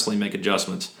still constantly make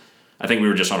adjustments. I think we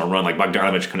were just on a run. Like,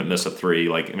 Bogdanovich couldn't miss a 3.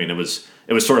 Like, I mean, it was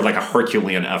sort of like a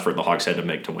Herculean effort the Hawks had to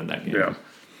make to win that game. Yeah.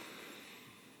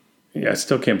 Yeah, I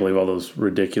still can't believe all those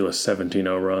ridiculous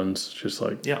 17-0 runs. It's just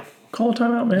like, Yeah. call a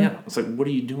timeout, man. Yeah. It's like, what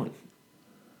are you doing?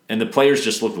 And the players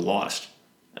just looked lost.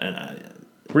 And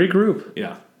Regroup.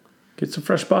 yeah, Get some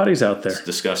fresh bodies out there. it's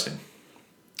disgusting.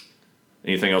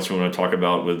 Anything else we want to talk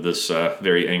about with this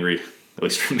very angry, at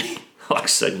least for me,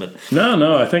 Hawks segment?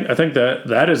 No. I think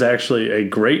that is actually a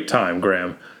great time,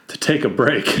 Graham, to take a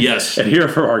break. Yes. And hear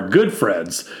from our good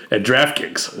friends at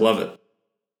DraftKings. Love it.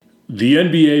 The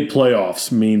NBA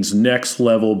playoffs means next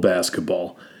level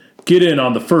basketball. Get in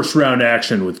on the first round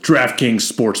action with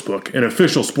DraftKings Sportsbook, an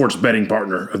official sports betting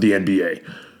partner of the NBA.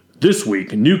 This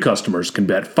week, new customers can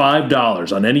bet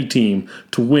 $5 on any team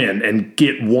to win and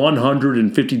get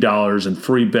 $150 in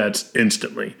free bets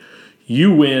instantly.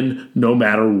 You win no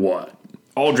matter what.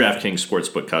 All DraftKings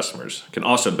Sportsbook customers can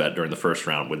also bet during the first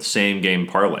round with same-game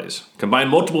parlays. Combine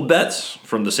multiple bets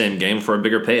from the same game for a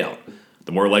bigger payout.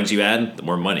 The more legs you add, the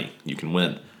more money you can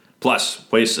win. Plus,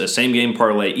 place a same-game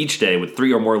parlay each day with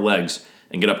 3 or more legs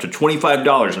and get up to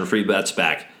 $25 in free bets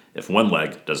back if one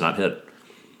leg does not hit.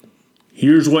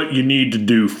 Here's what you need to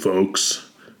do, folks.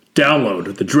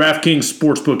 Download the DraftKings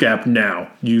Sportsbook app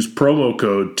now. Use promo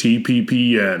code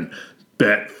TPPN.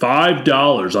 Bet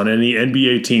 $5 on any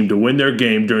NBA team to win their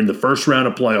game during the first round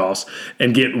of playoffs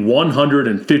and get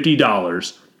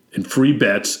 $150 in free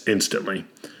bets instantly.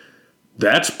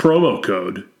 That's promo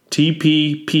code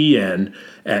TPPN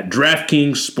at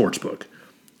DraftKings Sportsbook,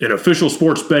 an official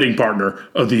sports betting partner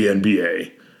of the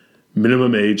NBA.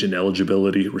 Minimum age and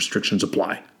eligibility restrictions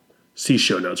apply. See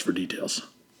show notes for details.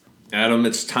 Adam,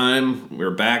 it's time.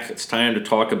 We're back. It's time to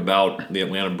talk about the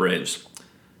Atlanta Braves,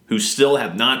 who still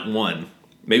have not won.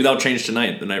 Maybe that'll change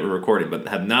tonight, the night we're recording, but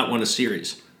have not won a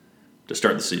series to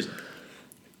start the season.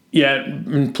 Yeah,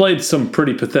 and played some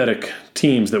pretty pathetic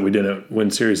teams that we didn't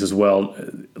win series as well.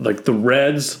 Like the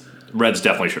Reds. Reds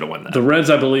definitely should have won that. The Reds,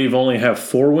 I believe, only have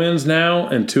 4 wins now,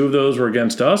 and 2 of those were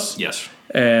against us. Yes.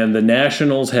 And the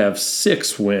Nationals have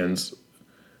 6 wins,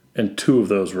 and 2 of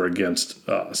those were against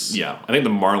us. Yeah, I think the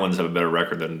Marlins have a better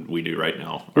record than we do right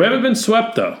now. We haven't been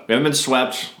swept, though. We haven't been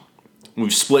swept.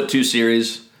 We've split 2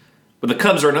 series. But the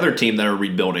Cubs are another team that are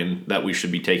rebuilding that we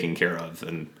should be taking care of.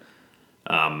 And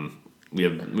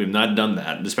we've not done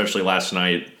that, especially last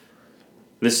night.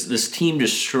 This team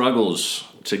just struggles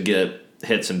to get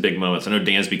hits in big moments. I know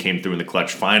Dansby came through in the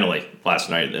clutch finally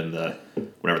last night in the,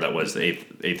 whatever that was, the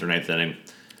eighth or ninth inning.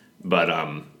 But,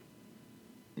 and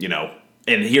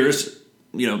here's,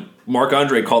 Mark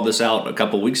Andre called this out a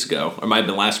couple weeks ago, or might have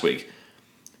been last week.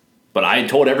 But I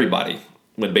told everybody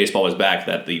when baseball was back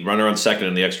that the runner on second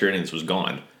in the extra innings was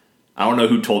gone. I don't know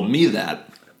who told me that.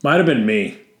 Might have been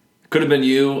me. Could have been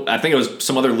you. I think it was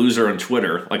some other loser on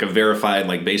Twitter, like a verified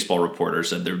baseball reporter,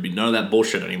 said there would be none of that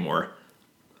bullshit anymore.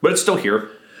 But it's still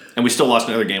here, and we still lost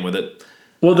another game with it.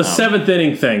 Well, the 7th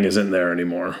inning thing isn't there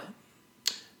anymore.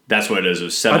 That's what it is. It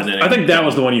was 7th inning. I think that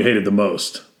was the one you hated the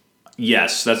most.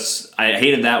 Yes, I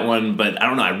hated that one, but I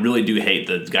don't know. I really do hate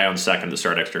the guy on second to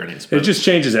start extra innings. It just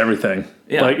changes everything.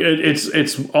 Yeah.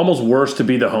 It's almost worse to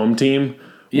be the home team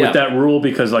with that rule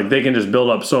because they can just build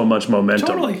up so much momentum.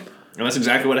 Totally. And that's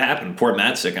exactly what happened. Poor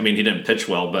Matzik. I mean, he didn't pitch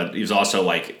well, but he was also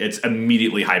it's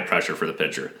immediately high pressure for the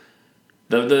pitcher.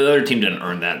 The other team didn't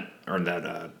earn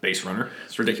that base runner.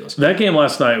 It's ridiculous. That game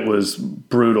last night was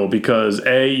brutal because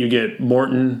A, you get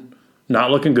Morton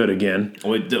not looking good again.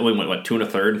 We went 2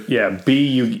 1/3? Yeah. B,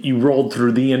 you rolled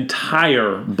through the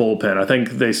entire bullpen. I think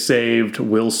they saved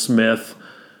Will Smith.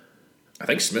 I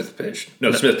think Smith pitched.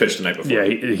 No, Smith pitched the night before. Yeah,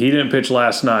 he didn't pitch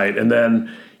last night. And then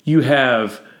you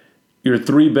have your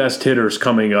 3 best hitters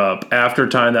coming up after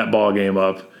tying that ball game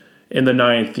up. In the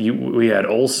 9th, we had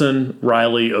Olsen,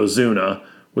 Riley, Ozuna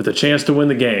with a chance to win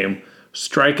the game.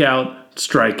 Strikeout,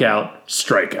 strikeout,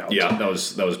 strikeout. Yeah, that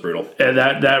was brutal. And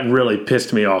that really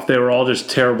pissed me off. They were all just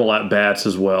terrible at bats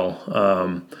as well.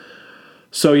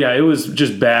 So yeah, it was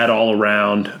just bad all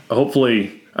around.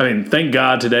 Hopefully, thank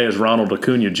God today is Ronald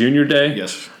Acuna Jr. Day.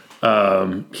 Yes.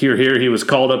 Here, he was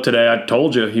called up today. I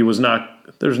told you he was not.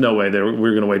 There's no way we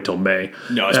were going to wait till May.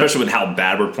 No, especially with how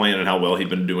bad we're playing and how well he'd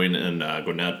been doing in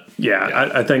Gwinnett.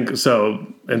 Yeah, I think so.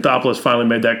 Anthopoulos finally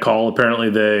made that call. Apparently,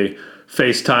 they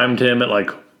FaceTimed him at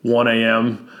 1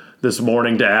 a.m. this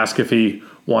morning to ask if he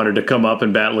wanted to come up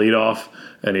and bat leadoff,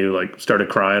 and he started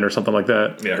crying or something like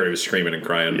that. Yeah, I heard he was screaming and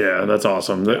crying. Yeah, that's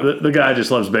awesome. The guy just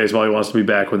loves baseball. He wants to be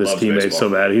back with his teammates so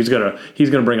bad. He's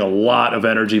gonna bring a lot of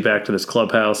energy back to this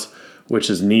clubhouse, which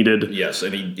is needed. Yes,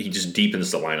 and he just deepens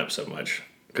the lineup so much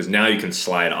because now you can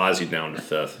slide Ozzie down to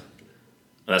 5th.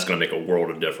 And that's going to make a world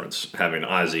of difference, having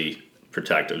Ozzie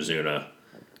protect Ozuna.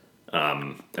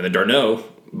 And then Darno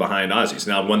behind Ozzie. So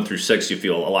now 1 through 6 you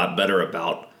feel a lot better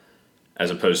about.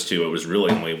 as opposed to it was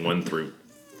really only 1 through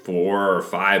 4 or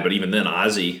 5. But even then,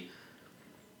 Ozzie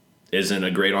isn't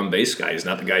a great on base guy. He's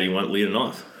not the guy you want leading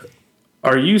off.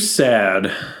 Are you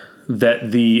sad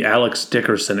that the Alex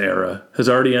Dickerson era has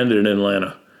already ended in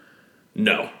Atlanta?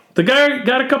 No. The guy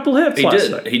got a couple hits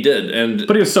last night. He did.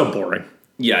 But he was so boring.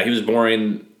 Yeah, he was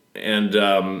boring and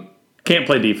can't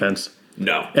play defense.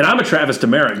 No. And I'm a Travis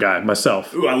Demerit guy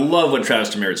myself. Ooh, I love what Travis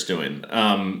Demerit's doing.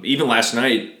 Even last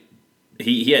night,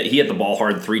 he hit the ball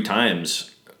hard 3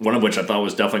 times, one of which I thought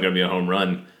was definitely going to be a home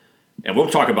run. And we'll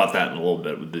talk about that in a little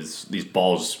bit with these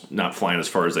balls not flying as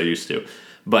far as they used to.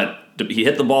 But he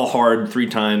hit the ball hard 3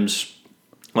 times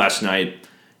last night.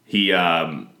 He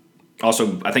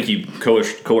also, I think he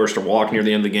coerced a walk near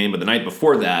the end of the game. But the night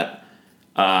before that,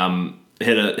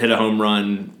 hit a home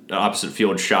run, opposite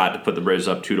field shot to put the Braves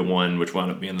up 2-1, which wound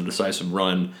up being the decisive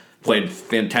run. Played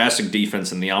fantastic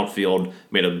defense in the outfield,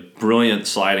 made a brilliant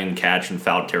sliding catch in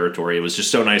foul territory. It was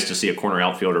just so nice to see a corner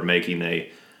outfielder making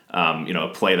a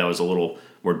play that was a little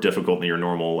more difficult than your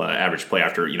normal average play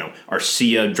after,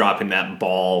 Arcia dropping that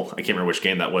ball. I can't remember which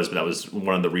game that was, but that was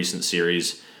one of the recent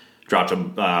series. Dropped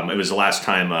it was the last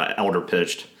time Elder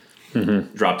pitched.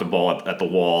 Mm-hmm. Dropped a ball at the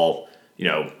wall.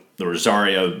 The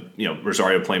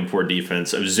Rosario playing poor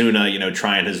defense. Ozuna,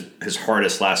 trying his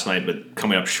hardest last night, but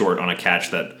coming up short on a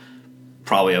catch that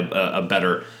probably a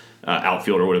better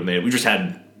outfielder would have made. We just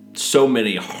had so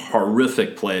many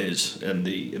horrific plays in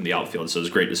the outfield, so it was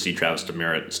great to see Travis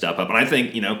Demerit step up. And I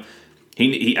think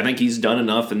I think he's done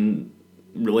enough, and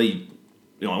really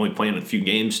only playing a few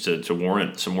games to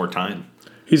warrant some more time.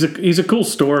 He's a cool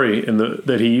story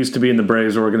that he used to be in the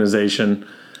Braves organization.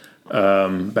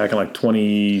 Back in like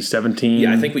 2017.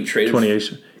 Yeah, I think we traded.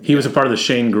 2018. He was a part of the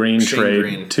Shane Green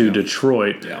trade to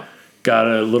Detroit. Yeah. Got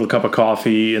a little cup of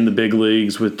coffee in the big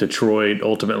leagues with Detroit.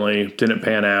 Ultimately, didn't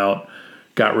pan out.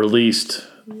 Got released,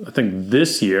 I think,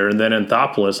 this year. And then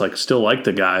Anthopoulos still liked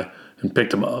the guy and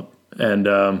picked him up. And,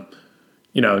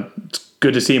 it's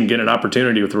good to see him get an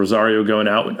opportunity with Rosario going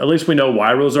out. At least we know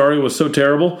why Rosario was so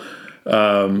terrible.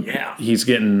 He's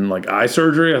getting eye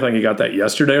surgery. I think he got that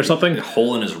yesterday or something. A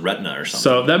hole in his retina or something.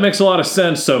 So that makes a lot of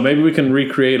sense. So maybe we can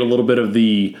recreate a little bit of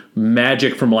the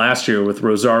magic from last year with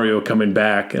Rosario coming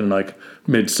back in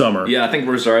midsummer. Yeah, I think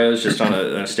Rosario is just on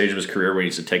a stage of his career where he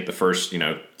needs to take the first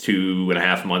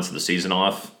 2.5 months of the season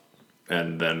off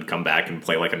and then come back and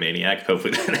play like a maniac.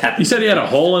 Hopefully that happens. You said he had a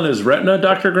hole in his retina,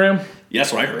 Dr. Graham? Yeah,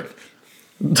 that's what I heard.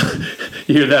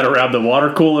 You hear that around the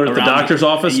water cooler at the doctor's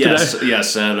office today?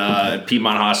 Yes, at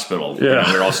Piedmont Hospital. Yeah.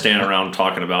 We were all standing around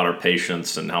talking about our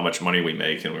patients and how much money we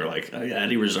make, and we were like, oh, yeah,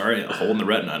 Eddie Rosario, a hole in the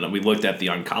retina. And we looked at the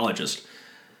oncologist,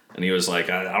 and he was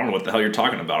like, I don't know what the hell you're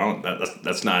talking about.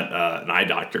 That's not an eye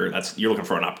doctor. You're looking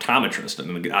for an optometrist.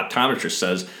 And the optometrist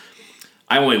says,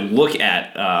 I only look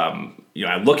at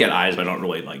I look at eyes, but I don't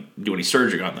really do any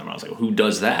surgery on them. I was like, well, who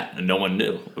does that? And no one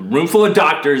knew. A room full of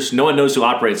doctors, no one knows who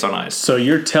operates on eyes. So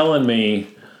you're telling me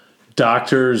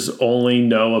doctors only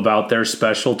know about their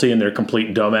specialty and they're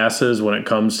complete dumbasses when it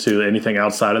comes to anything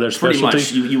outside of their specialty?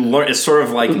 Pretty much. You learn. It's sort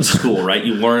of like in school, right?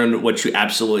 You learn what you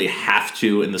absolutely have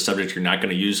to in the subject you're not going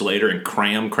to use later, and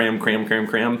cram,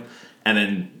 and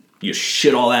then you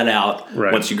shit all that out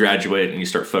once you graduate and you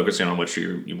start focusing on what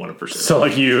you want to pursue. So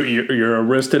you're a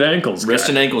wrist and ankles guy. Wrist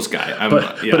and ankles guy.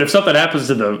 But if something happens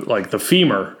to the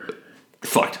femur,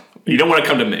 fucked. You don't want to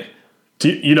come to me. Do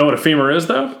you know what a femur is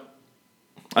though?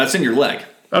 That's in your leg.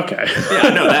 Okay. Yeah, I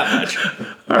know that much.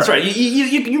 That's right.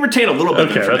 You retain a little bit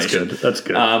of information. That's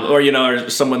good. Or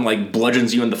someone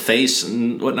bludgeons you in the face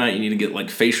and whatnot. You need to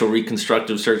get facial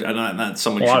reconstructive surgery. Not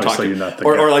someone you should talk to.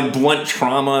 Or blunt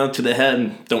trauma to the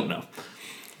head. Don't know.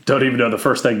 Don't even know the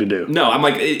first thing to do. No, I'm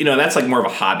that's more of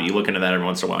a hobby. You look into that every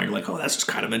once in a while. You're like, oh, that's just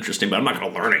kind of interesting, but I'm not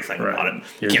going to learn anything about it.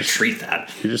 You can't treat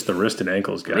that. You're just the wrist and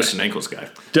ankles guy. Wrist and ankles guy.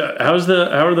 How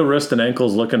are the wrist and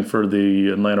ankles looking for the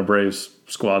Atlanta Braves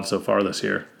squad so far this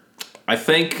year? I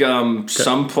think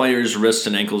some players' wrists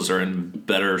and ankles are in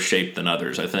better shape than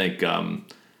others. I think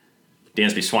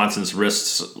Dansby Swanson's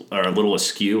wrists are a little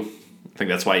askew. I think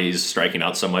that's why he's striking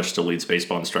out so much to leads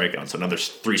baseball in strikeouts. Another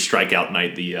 3 strikeout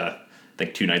night I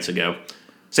think 2 nights ago.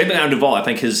 Same thing on Duvall. I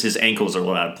think his ankles are a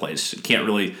little out of place. Doesn't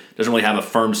really have a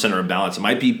firm center of balance. It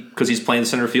might be because he's playing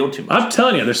center field too much. I'm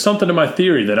telling you, there's something to my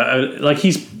theory that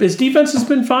his defense has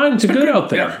been fine. It's good out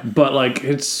there, but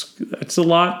it's a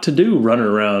lot to do running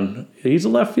around. He's a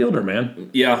left fielder, man.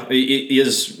 Yeah, he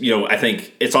is. I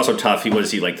think it's also tough. He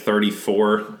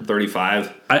 34,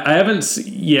 35. I haven't.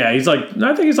 Yeah, I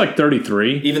think he's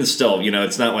 33. Even still,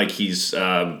 it's not like he's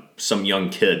some young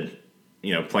kid,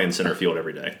 playing center field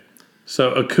every day.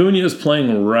 So Acuna is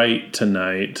playing right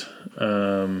tonight.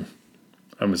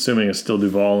 I I'm assuming it's still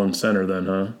Duvall in center then,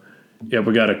 huh? Yep,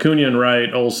 we got Acuna in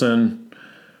right, Olsen,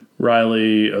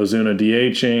 Riley, Ozuna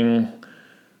DHing,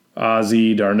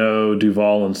 Ozzy, Darno,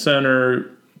 Duvall in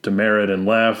center, Demerit in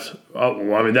left. Oh,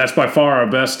 well, I mean, that's by far our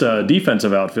best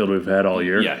defensive outfield we've had all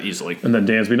year. Yeah, easily. And then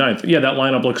Dansby ninth. Yeah, that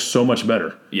lineup looks so much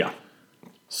better. Yeah.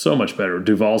 So much better.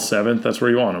 Duvall seventh. That's where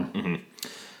you want him. Mm-hmm.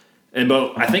 And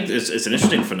but I think it's an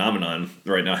interesting phenomenon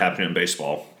right now happening in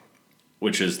baseball,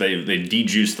 which is they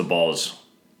de-juice the balls,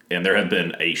 and there have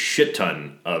been a shit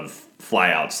ton of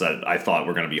flyouts that I thought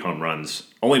were going to be home runs.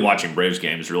 Only watching Braves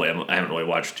games, really. I haven't really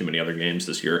watched too many other games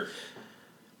this year.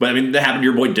 But, I mean, that happened to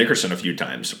your boy Dickerson a few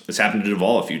times. It's happened to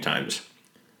Duvall a few times.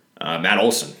 Matt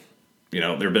Olson.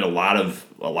 There have been a lot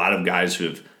of guys who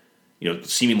have,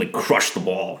 seemingly crushed the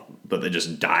ball, but it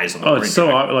just dies on the brink. It's so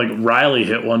like Riley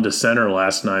hit one to center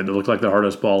last night that looked like the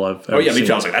hardest ball I've ever seen. Me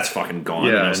too. I was like, that's fucking gone.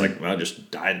 Yeah, and I was like, well, it just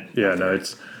died. Yeah, no,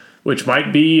 which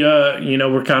might be,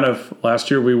 we're kind of, last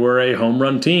year we were a home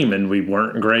run team and we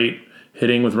weren't great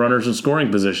hitting with runners in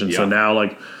scoring position. Yeah. So now,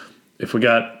 if we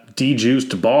got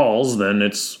de-juiced balls, then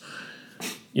it's,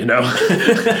 you're going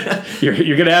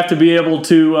to have to be able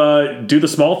to do the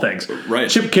small things. Right.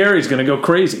 Chip Carey's going to go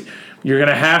crazy. You're going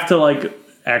to have to,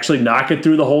 actually knock it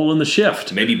through the hole in the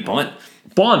shift. Maybe bunt.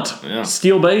 Yeah.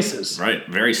 Steal bases. Right.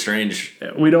 Very strange.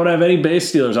 We don't have any base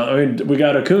stealers. I mean, we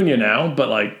got Acuna now, but,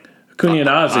 Acuna and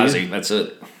Ozzy. That's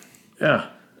it. Yeah.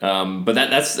 But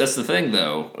that's the thing,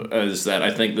 though, is that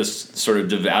I think this sort of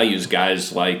devalues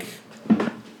guys like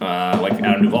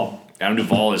Adam Duvall. Adam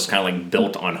Duvall is kind of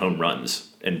built on home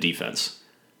runs and defense.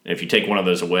 And if you take one of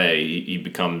those away, he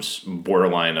becomes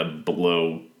borderline a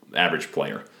below average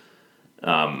player,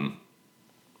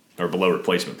 or below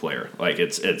replacement player. I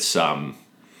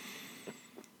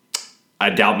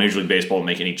doubt Major League Baseball will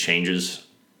make any changes.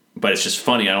 But it's just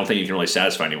funny. I don't think you can really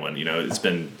satisfy anyone. It's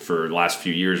been for the last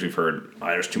few years we've heard,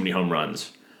 there's too many home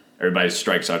runs. Everybody's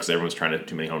strike sucks. Everyone's trying to do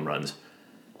too many home runs.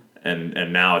 And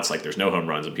now it's there's no home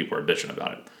runs and people are bitching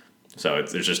about it. So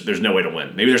there's no way to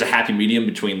win. Maybe there's a happy medium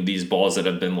between these balls that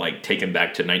have been taken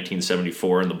back to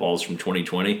 1974 and the balls from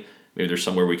 2020. Maybe there's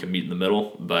somewhere we can meet in the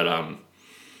middle. But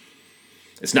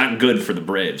it's not good for the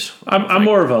Braves. I'm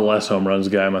more of a less home runs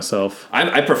guy myself.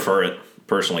 I prefer it.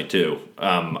 Personally, too.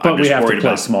 But we have to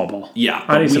play small ball. Yeah,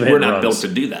 but we're not built to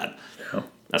do that. Yeah.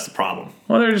 That's the problem.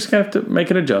 Well, they're just going to have to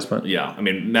make an adjustment. Yeah, I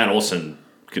mean, Matt Olson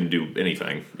can do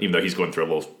anything, even though he's going through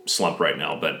a little slump right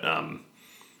now. But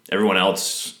everyone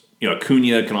else,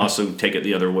 Acuna can also take it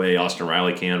the other way. Austin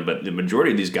Riley can. But the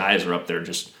majority of these guys are up there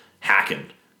just hacking.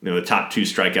 The top two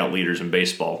strikeout leaders in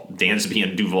baseball, Dansby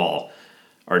and Duvall,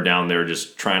 are down there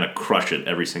just trying to crush it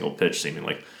every single pitch,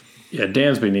 seemingly. Yeah,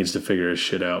 Dansby needs to figure his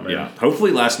shit out, man. Yeah,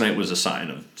 hopefully last night was a sign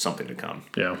of something to come.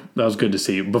 Yeah, that was good to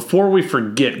see. Before we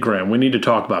forget, Graham, we need to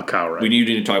talk about Kyle Wright. We need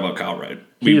to talk about Kyle Wright.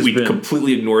 We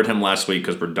completely ignored him last week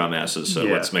because we're dumbasses, so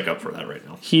let's make up for that right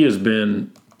now. He has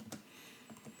been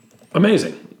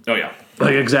amazing. Oh, yeah.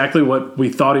 Exactly what we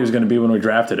thought he was going to be when we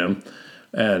drafted him.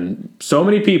 And so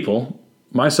many people,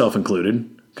 myself included,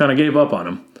 kind of gave up on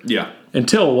him. Yeah.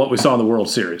 Until what we saw in the World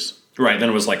Series. Right, then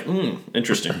it was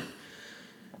interesting.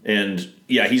 And,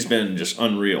 yeah, he's been just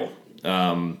unreal.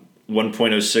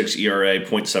 1.06 ERA,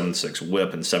 0.76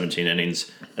 whip in 17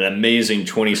 innings. An amazing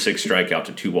 26 strikeout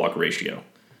to 2-walk ratio.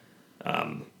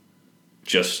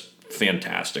 Just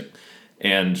fantastic.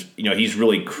 And, he's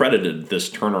really credited this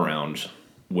turnaround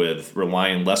with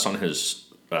relying less on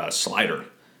his slider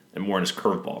and more on his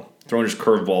curveball. Throwing his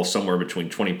curveball somewhere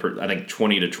between 20 to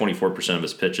 24% of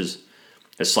his pitches.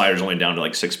 His slider's only down to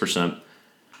 6%.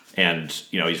 And,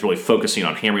 he's really focusing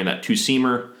on hammering that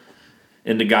two-seamer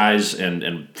into guys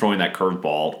and throwing that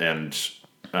curveball and,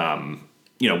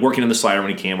 working in the slider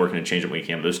when he can, working in changeup when he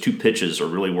can. Those two pitches are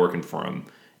really working for him,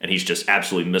 and he's just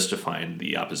absolutely mystifying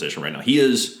the opposition right now. He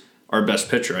is our best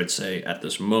pitcher, I'd say, at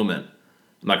this moment.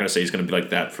 I'm not going to say he's going to be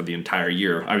like that for the entire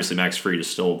year. Obviously, Max Fried is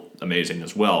still amazing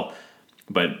as well.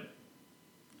 But,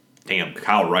 damn,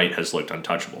 Kyle Wright has looked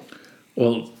untouchable.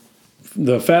 Well,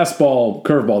 the fastball,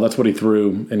 curveball, that's what he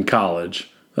threw in college.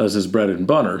 That was his bread and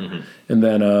butter. Mm-hmm. And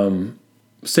then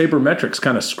sabermetrics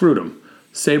kind of screwed him.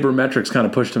 Sabermetrics kind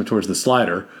of pushed him towards the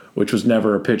slider, which was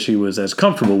never a pitch he was as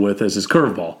comfortable with as his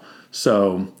curveball.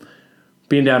 So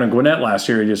being down in Gwinnett last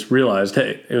year, he just realized,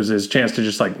 hey, it was his chance to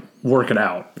just work it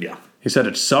out. Yeah. He said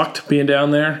it sucked being down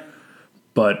there,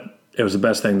 but it was the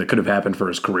best thing that could have happened for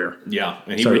his career. Yeah.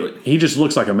 And he just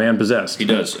looks like a man possessed. He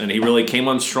does. And he really came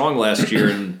on strong last year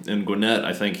in Gwinnett.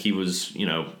 I think he was,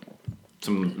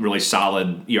 some really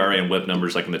solid ERA and whip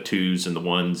numbers in the 2s and the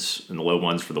 1s and the low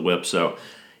 1s for the whip. So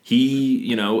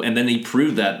he, and then he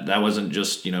proved that wasn't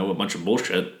just, a bunch of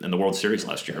bullshit in the World Series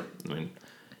last year. I mean,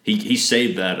 He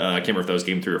saved that. I can't remember if that was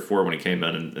game 3 or 4 when he came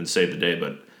in and saved the day,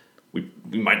 but we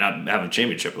might not have a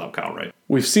championship without Kyle Wright.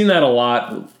 We've seen that a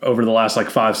lot over the last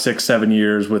 5, 6, 7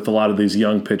 years with a lot of these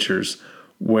young pitchers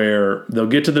where they'll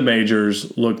get to the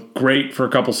majors, look great for a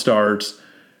couple starts,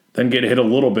 then get hit a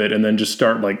little bit, and then just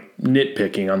start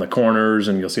nitpicking on the corners,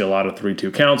 and you'll see a lot of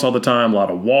 3-2 counts all the time, a lot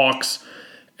of walks.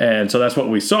 And so that's what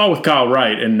we saw with Kyle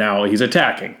Wright, and now he's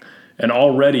attacking. And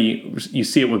already you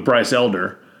see it with Bryce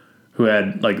Elder, who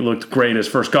had looked great his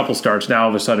first couple starts. Now all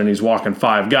of a sudden he's walking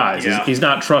 5 guys. Yeah. He's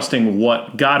not trusting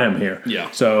what got him here.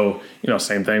 Yeah. So,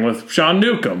 same thing with Sean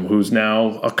Newcomb, who's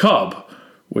now a Cub,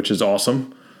 which is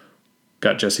awesome.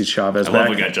 Got Jesse Chavez back. I love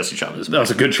we got Jesse Chavez back. That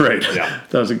was a good trade. Yeah.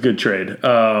 That was a good trade.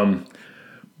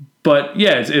 But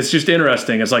yeah, it's just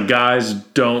interesting. It's guys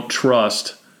don't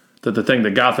trust that the thing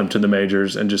that got them to the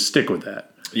majors and just stick with that.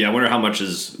 Yeah, I wonder how much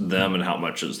is them and how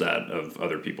much is that of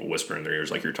other people whispering in their ears,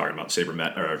 like you're talking about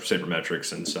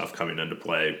sabermetrics and stuff coming into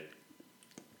play,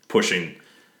 pushing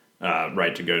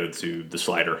Wright to go to the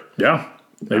slider. Yeah,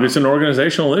 maybe it's an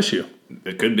organizational issue.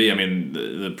 It could be. I mean,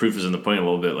 the proof is in the pudding a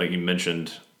little bit. Like you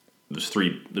mentioned, there's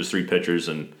three pitchers,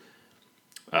 and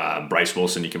Bryce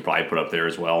Wilson you can probably put up there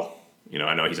as well.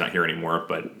 I know he's not here anymore,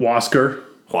 but Wasker,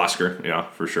 yeah,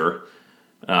 for sure.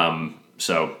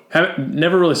 So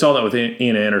never really saw that with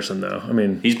Ian Anderson, though. I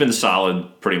mean, he's been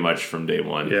solid pretty much from day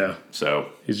one. Yeah. So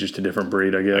he's just a different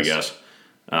breed, I guess.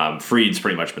 Fried's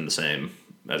pretty much been the same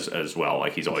as well.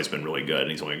 He's always been really good, and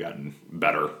he's only gotten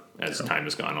better as time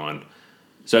has gone on.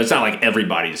 So it's not like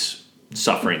everybody's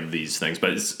suffering these things, but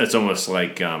it's almost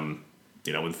like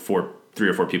when 3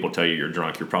 or 4 people tell you you're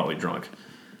drunk, you're probably drunk.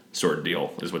 Sort of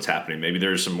deal is what's happening. Maybe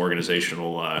there's some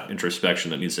organizational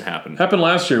introspection that needs to happen. Happened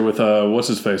last year with what's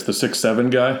his face, the 6'7"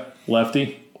 guy,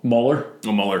 lefty Muller.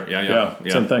 Oh, Muller, yeah.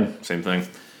 Same thing.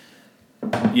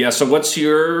 Yeah. So what's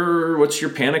your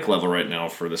panic level right now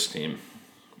for this team?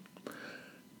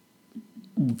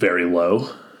 Very low.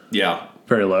 Yeah,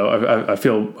 very low. I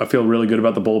feel really good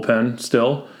about the bullpen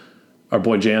still. Our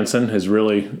boy Jansen is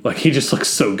really he just looks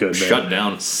so good. Man. Shut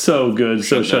down. So good.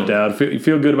 Shut down.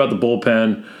 Feel good about the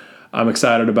bullpen. I'm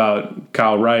excited about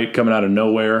Kyle Wright coming out of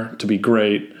nowhere to be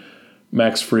great.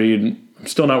 Max Fried. I'm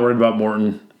still not worried about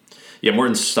Morton. Yeah,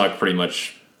 Morton's stuck pretty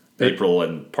much April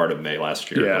and part of May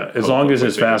last year. Yeah, as long as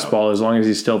his fastball, as long as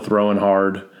he's still throwing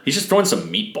hard. He's just throwing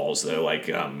some meatballs though.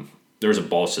 There was a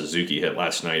ball Suzuki hit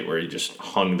last night where he just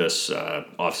hung this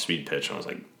off-speed pitch, and I was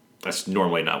like, that's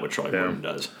normally not what Charlie Morton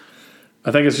does. I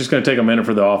think it's just going to take a minute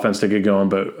for the offense to get going,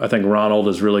 but I think Ronald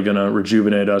is really going to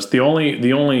rejuvenate us. The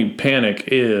only panic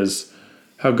is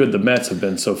how good the Mets have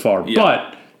been so far. Yeah.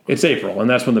 But it's April, and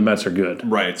that's when the Mets are good.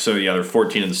 Right. So yeah, they're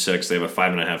 14-6. They have a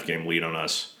 5.5 game lead on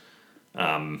us.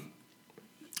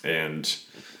 And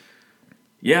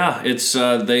yeah, it's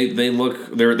they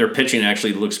look their pitching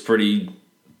actually looks pretty.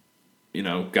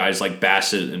 Guys like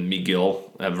Bassett and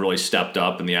Megill have really stepped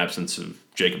up in the absence of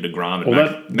Jacob deGrom,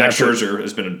 and Max Scherzer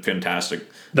has been fantastic.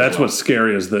 That's what's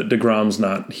scary is that deGrom's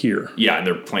not here. Yeah, and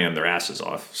they're playing their asses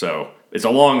off. So it's a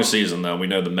long season, though. We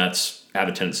know the Mets have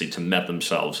a tendency to Met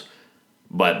themselves,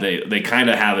 but they kind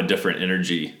of have a different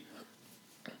energy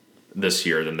this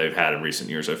year than they've had in recent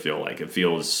years. I feel like it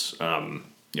feels,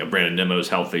 Brandon Nimmo's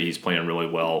healthy. He's playing really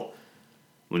well.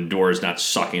 Lindor is not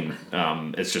sucking.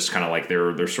 It's just kind of like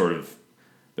they're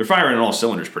firing on all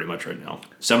cylinders pretty much right now.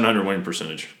 700 winning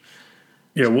percentage.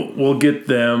 Yeah, we'll get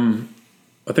them.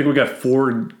 I think we got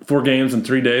four games in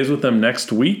 3 days with them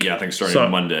next week. Yeah, I think starting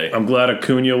on Monday. I'm glad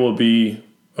Acuna will be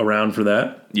around for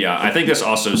that. Yeah, I think this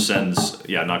also sends.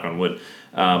 Yeah, knock on wood.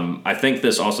 I think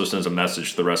this also sends a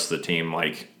message to the rest of the team,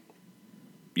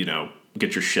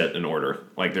 get your shit in order.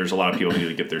 There's a lot of people who need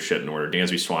to get their shit in order.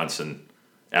 Dansby Swanson,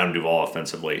 Adam Duvall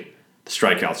offensively. The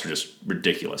strikeouts are just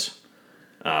ridiculous.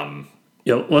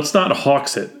 Let's not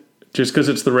hawks it. Just because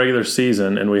it's the regular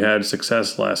season and we had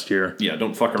success last year. Yeah,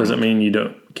 don't fuck around. Doesn't mean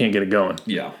you can't get it going.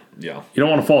 Yeah. You don't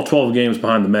want to fall 12 games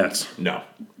behind the Mets. No,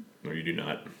 you do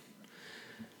not.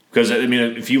 Because,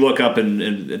 if you look up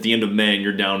and at the end of May and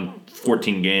you're down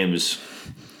 14 games,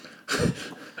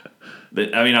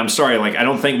 I'm sorry, I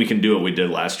don't think we can do what we did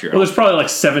last year. Well, there's probably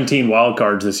 17 wild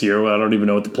cards this year. I don't even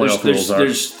know what the playoff rules are.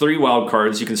 There's 3 wild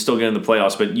cards. You can still get in the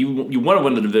playoffs, but you want to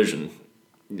win the division.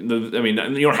 You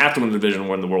don't have to win the division to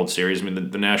win the World Series.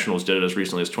 The Nationals did it as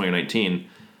recently as 2019,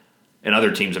 and other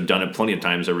teams have done it plenty of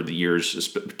times over the years,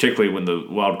 particularly when the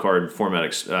wild card format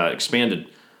expanded.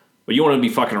 But you want to be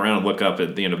fucking around and look up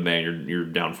at the end of May and you're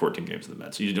down 14 games to the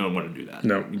Mets. You don't want to do that.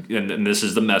 No. And this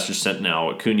is the message sent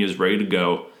now. Acuna is ready to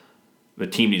go. The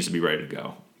team needs to be ready to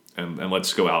go. And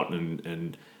let's go out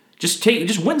and just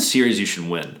win series you should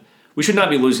win. We should not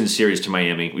be losing series to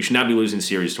Miami. We should not be losing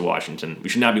series to Washington. We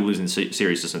should not be losing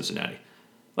series to Cincinnati.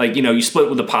 Like, you split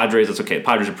with the Padres. That's okay. The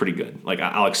Padres are pretty good. Like,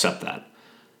 I'll accept that.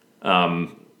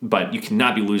 But you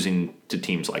cannot be losing to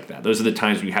teams like that. Those are the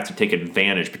times when you have to take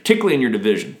advantage, particularly in your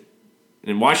division.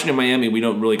 In Washington and Miami, we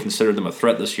don't really consider them a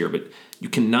threat this year, but you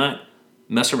cannot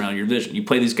mess around your division. You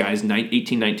play these guys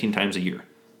 18, 19 times a year.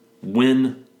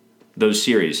 Win those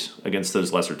series against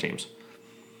those lesser teams.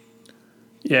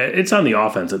 Yeah, it's on the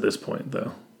offense at this point,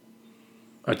 though.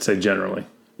 I'd say generally.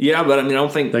 Yeah, but I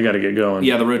don't think they got to get going.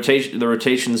 Yeah, the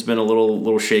rotation's been a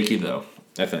little shaky though.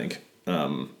 I think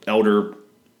Elder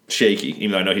shaky,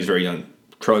 even though I know he's very young.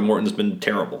 Charlie Morton's been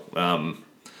terrible.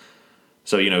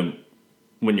 So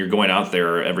when you're going out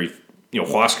there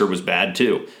Huascar was bad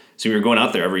too. So you're going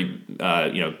out there every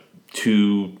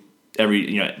 2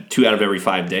 out of every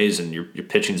 5 days, and your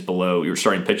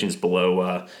starting pitching's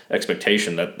below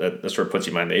expectation. That sort of puts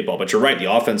you behind the 8 ball. But you're right,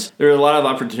 the offense. There are a lot of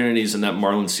opportunities in that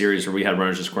Marlins series where we had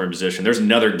runners in scoring position. There's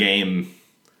another game.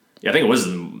 Yeah, I think it was a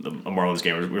Marlins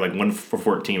game. We were like 1 for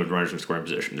 14 with runners in scoring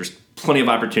position. There's plenty of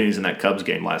opportunities in that Cubs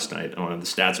game last night. I don't have the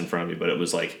stats in front of me, but it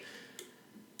was like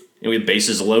we had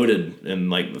bases loaded in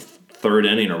like the 3rd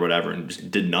inning or whatever, and just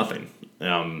did nothing.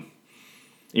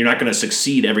 You're not going to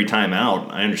succeed every time out.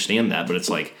 I understand that, but it's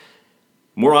like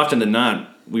more often than not,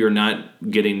 we're not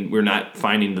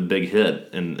finding the big hit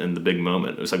and the big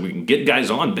moment. It's like we can get guys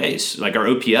on base. Like our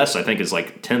OPS, I think, is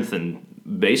like 10th in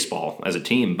baseball as a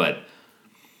team, but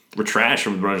we're trash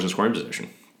from runners in scoring position.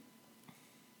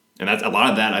 And that's a lot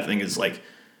of that, I think, is like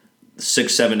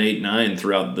 6, 7, 8, 9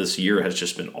 throughout this year has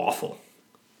just been awful.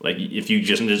 Like if you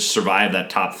just survive that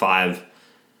top 5.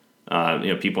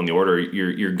 People in the order,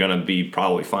 you're gonna be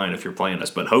probably fine if you're playing us.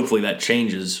 But hopefully that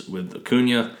changes with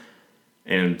Acuna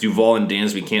and Duvall and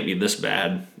Dansby can't be this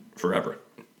bad forever.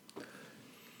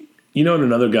 And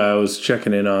another guy I was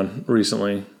checking in on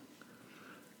recently.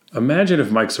 Imagine if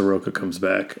Mike Soroka comes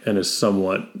back and is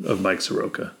somewhat of Mike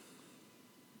Soroka.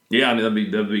 Yeah, that'd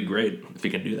be great if he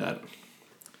can do that.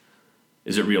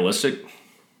 Is it realistic?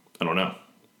 I don't know.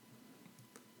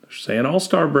 They're saying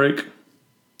All-Star break.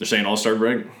 They're saying All-Star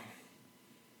break?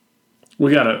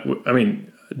 We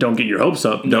don't get your hopes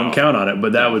up. No. Don't count on it,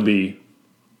 but that would be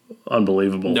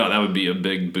unbelievable. No, that would be a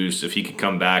big boost if he could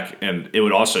come back, and it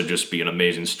would also just be an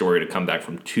amazing story to come back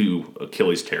from 2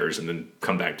 Achilles tears and then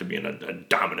come back to being a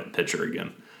dominant pitcher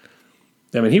again.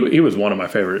 He was one of my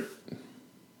favorite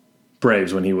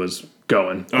Braves when he was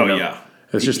going. Yeah.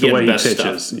 It's just the way he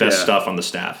pitches. Best stuff on the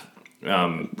staff.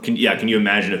 Can you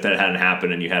imagine if that hadn't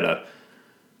happened and you had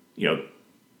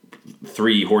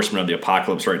 3 horsemen of the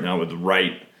apocalypse right now with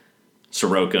Wright,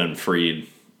 Soroka, and Fried,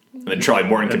 and then Charlie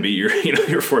Morton could be your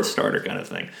 4th starter kind of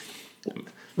thing.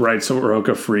 Wright,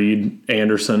 Soroka, Fried,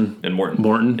 Anderson, and Morton.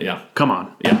 Morton, yeah, come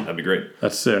on, yeah, that'd be great.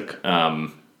 That's sick.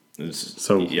 I'm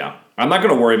not going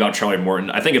to worry about Charlie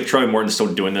Morton. I think if Charlie Morton's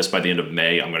still doing this by the end of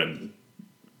May, I'm going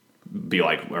to be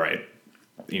like, all right,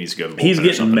 he needs to go. He's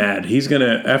getting mad. He's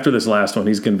gonna after this last one.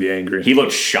 He's gonna be angry. He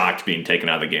looked shocked being taken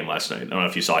out of the game last night. I don't know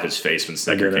if you saw his face when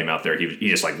Snicker came out there. He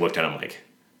just like looked at him like,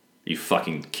 "You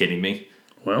fucking kidding me?"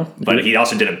 Well, but he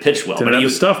also didn't pitch well. Didn't have the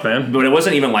stuff, man. But it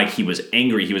wasn't even like he was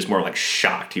angry. He was more like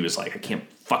shocked. He was like, "I can't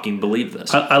fucking believe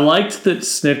this." I liked that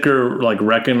Snicker like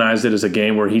recognized it as a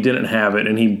game where he didn't have it,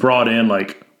 and he brought in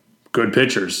like good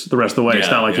pitchers the rest of the way.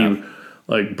 It's not like he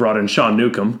like brought in Sean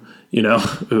Newcomb.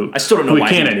 Who I still don't know why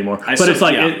we can't anymore. But it's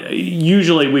like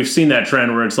usually we've seen that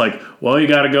trend where it's like, well, you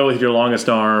got to go with your longest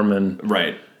arm, and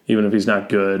right, even if he's not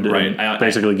good, right,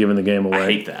 basically giving the game away. I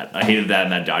hate that. I hated that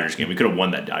in that Dodgers game. We could have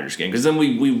won that Dodgers game because then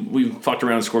we fucked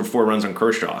around and scored 4 runs on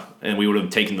Kershaw, and we would have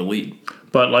taken the lead.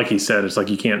 But like he said, it's like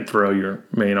you can't throw your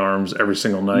main arms every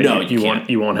single night. No, you can't.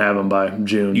 You won't have them by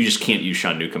June. You just can't use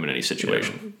Sean Newcomb in any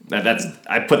situation. Yeah.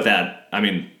 I put that. I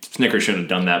mean, Snicker shouldn't have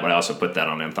done that, but I also put that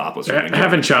on Anthopoulos.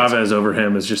 Having Chavez over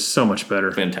him is just so much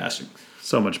better. Fantastic.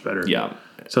 So much better. Yeah.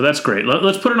 So that's great.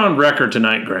 Let's put it on record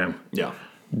tonight, Graham. Yeah.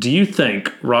 Do you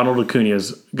think Ronald Acuna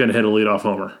is going to hit a leadoff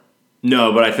homer?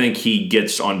 No, but I think he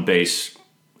gets on base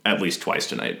at least twice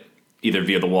tonight, either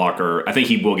via the walk or I think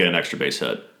he will get an extra base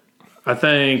hit. I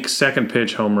think second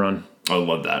pitch home run. I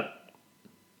love that.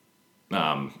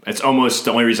 It's almost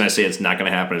the only reason I say it's not going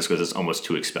to happen is because it's almost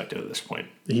too expected at this point.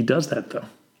 He does that though.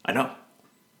 I know.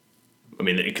 I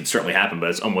mean, it could certainly happen,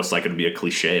 but it's almost like it'd be a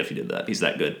cliche if he did that. He's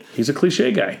that good. He's a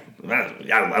cliche guy.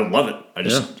 I love it.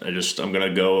 I'm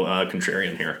gonna go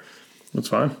contrarian here. That's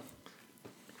fine.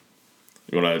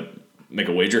 You want to make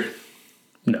a wager?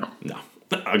 No.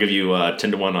 I'll give you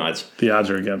 10-1 odds. The odds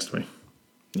are against me.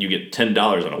 You get $10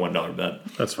 on a $1 bet.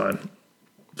 That's fine.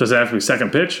 Does it have to be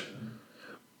second pitch?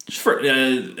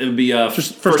 It would be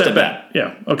Just first at bat.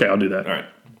 Yeah. Okay, I'll do that. All right.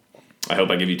 I hope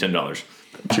I give you $10.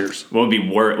 Cheers. What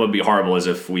would be horrible is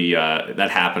if we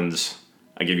that happens.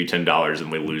 I give you $10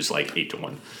 and we lose like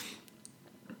 8-1.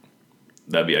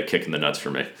 That'd be a kick in the nuts for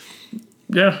me.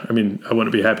 Yeah, I mean, I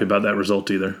wouldn't be happy about that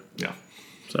result either. Yeah.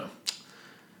 So,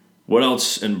 what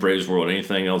else in Braves world?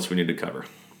 Anything else we need to cover?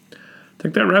 I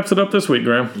think that wraps it up this week,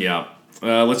 Graham. Yeah.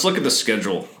 Let's look at the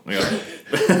schedule.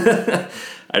 I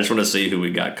just want to see who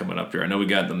we got coming up here. I know we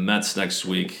got the Mets next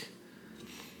week.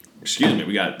 Excuse me.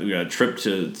 We got a trip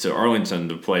to Arlington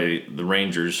to play the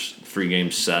Rangers.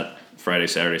 3-game set Friday,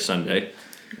 Saturday, Sunday.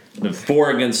 Then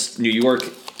 4 against New York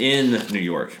in New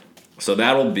York. So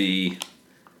that'll be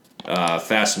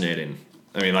fascinating.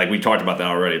 I mean, like we talked about that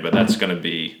already, but that's going to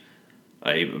be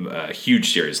a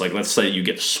huge series. Like, let's say you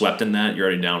get swept in that, you're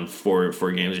already down four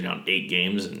games, you're down 8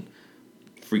 games in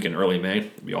freaking early May.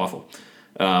 It'd be awful.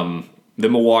 Then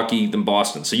Milwaukee, then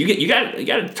Boston. So you got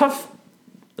a tough.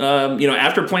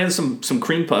 After playing some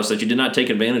cream puffs that you did not take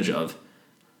advantage of.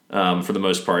 For the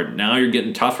most part, now you're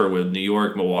getting tougher with New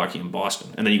York, Milwaukee, and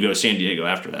Boston, and then you go to San Diego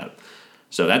after that.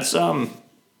 So that's We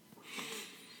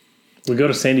go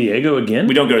to San Diego again?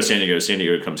 We don't go to San Diego. San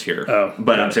Diego comes here. Oh,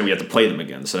 but I'm saying we have to play them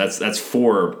again. So that's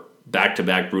 4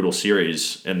 back-to-back brutal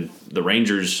series, and the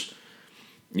Rangers,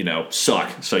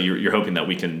 suck. So you're hoping that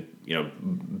we can,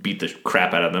 beat the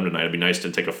crap out of them tonight. It'd be nice to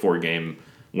take a 4-game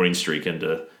winning streak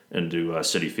into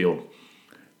Citi Field.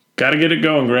 Got to get it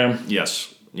going, Graham.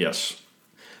 Yes.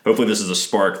 Hopefully this is a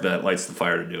spark that lights the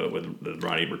fire to do it with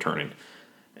Ronnie returning.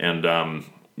 And, I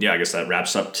guess that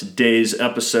wraps up today's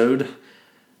episode.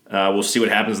 We'll see what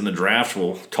happens in the draft.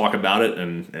 We'll talk about it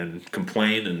and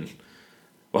complain. And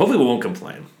hopefully we won't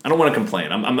complain. I don't want to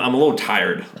complain. I'm a little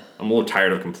tired. I'm a little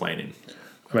tired of complaining.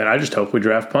 I mean, I just hope we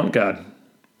draft Punt God.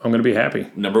 I'm going to be happy.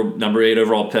 Number 8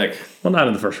 overall pick. Well, not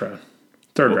in the first round.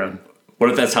 Third round.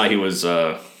 What if that's how he was...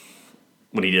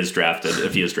 when he is drafted,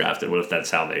 if he is drafted, what if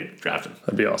that's how they draft him?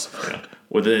 That'd be awesome. Yeah.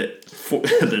 With the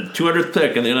 200th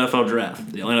pick in the NFL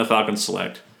draft, the Atlanta Falcons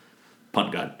select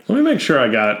Punt God. Let me make sure I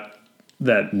got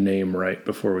that name right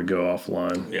before we go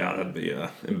offline. Yeah, that'd be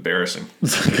embarrassing.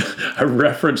 I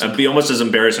referenced... That'd be almost as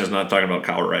embarrassing as not talking about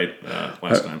Kyle Wright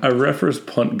last time. I referenced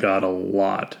Punt God a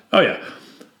lot. Oh, yeah.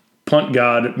 Punt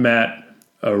God, Matt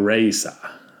Araiza.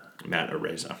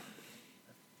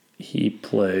 He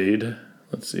played...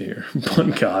 Let's see here.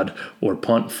 Punt God or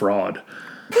Punt Fraud.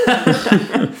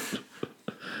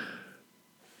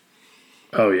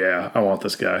 Oh, yeah. I want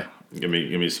this guy. Give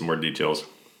me some more details.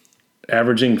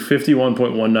 Averaging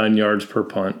 51.19 yards per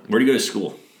punt. Where do you go to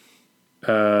school?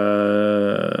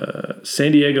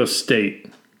 San Diego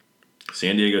State.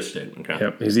 San Diego State, okay.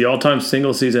 Yep. He's the all-time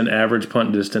single-season average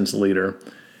punt distance leader.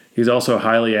 He's also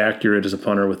highly accurate as a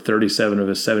punter with 37 of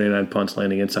his 79 punts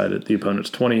landing inside the opponent's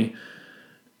 20.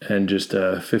 And just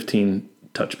 15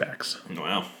 touchbacks.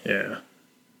 Wow. Yeah.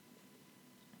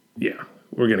 Yeah.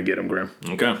 We're going to get him, Graham.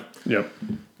 Okay. Yep.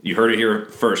 You heard it here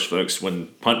first, folks. When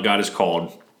Punt God is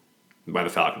called by the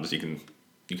Falcons, you can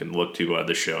look to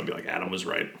this show and be like, Adam was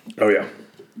right. Oh, yeah.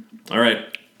 All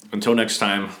right. Until next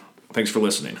time, thanks for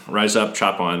listening. Rise up,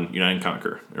 chop on, unite and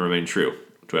conquer, and remain true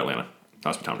to Atlanta.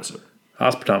 Hospitometer.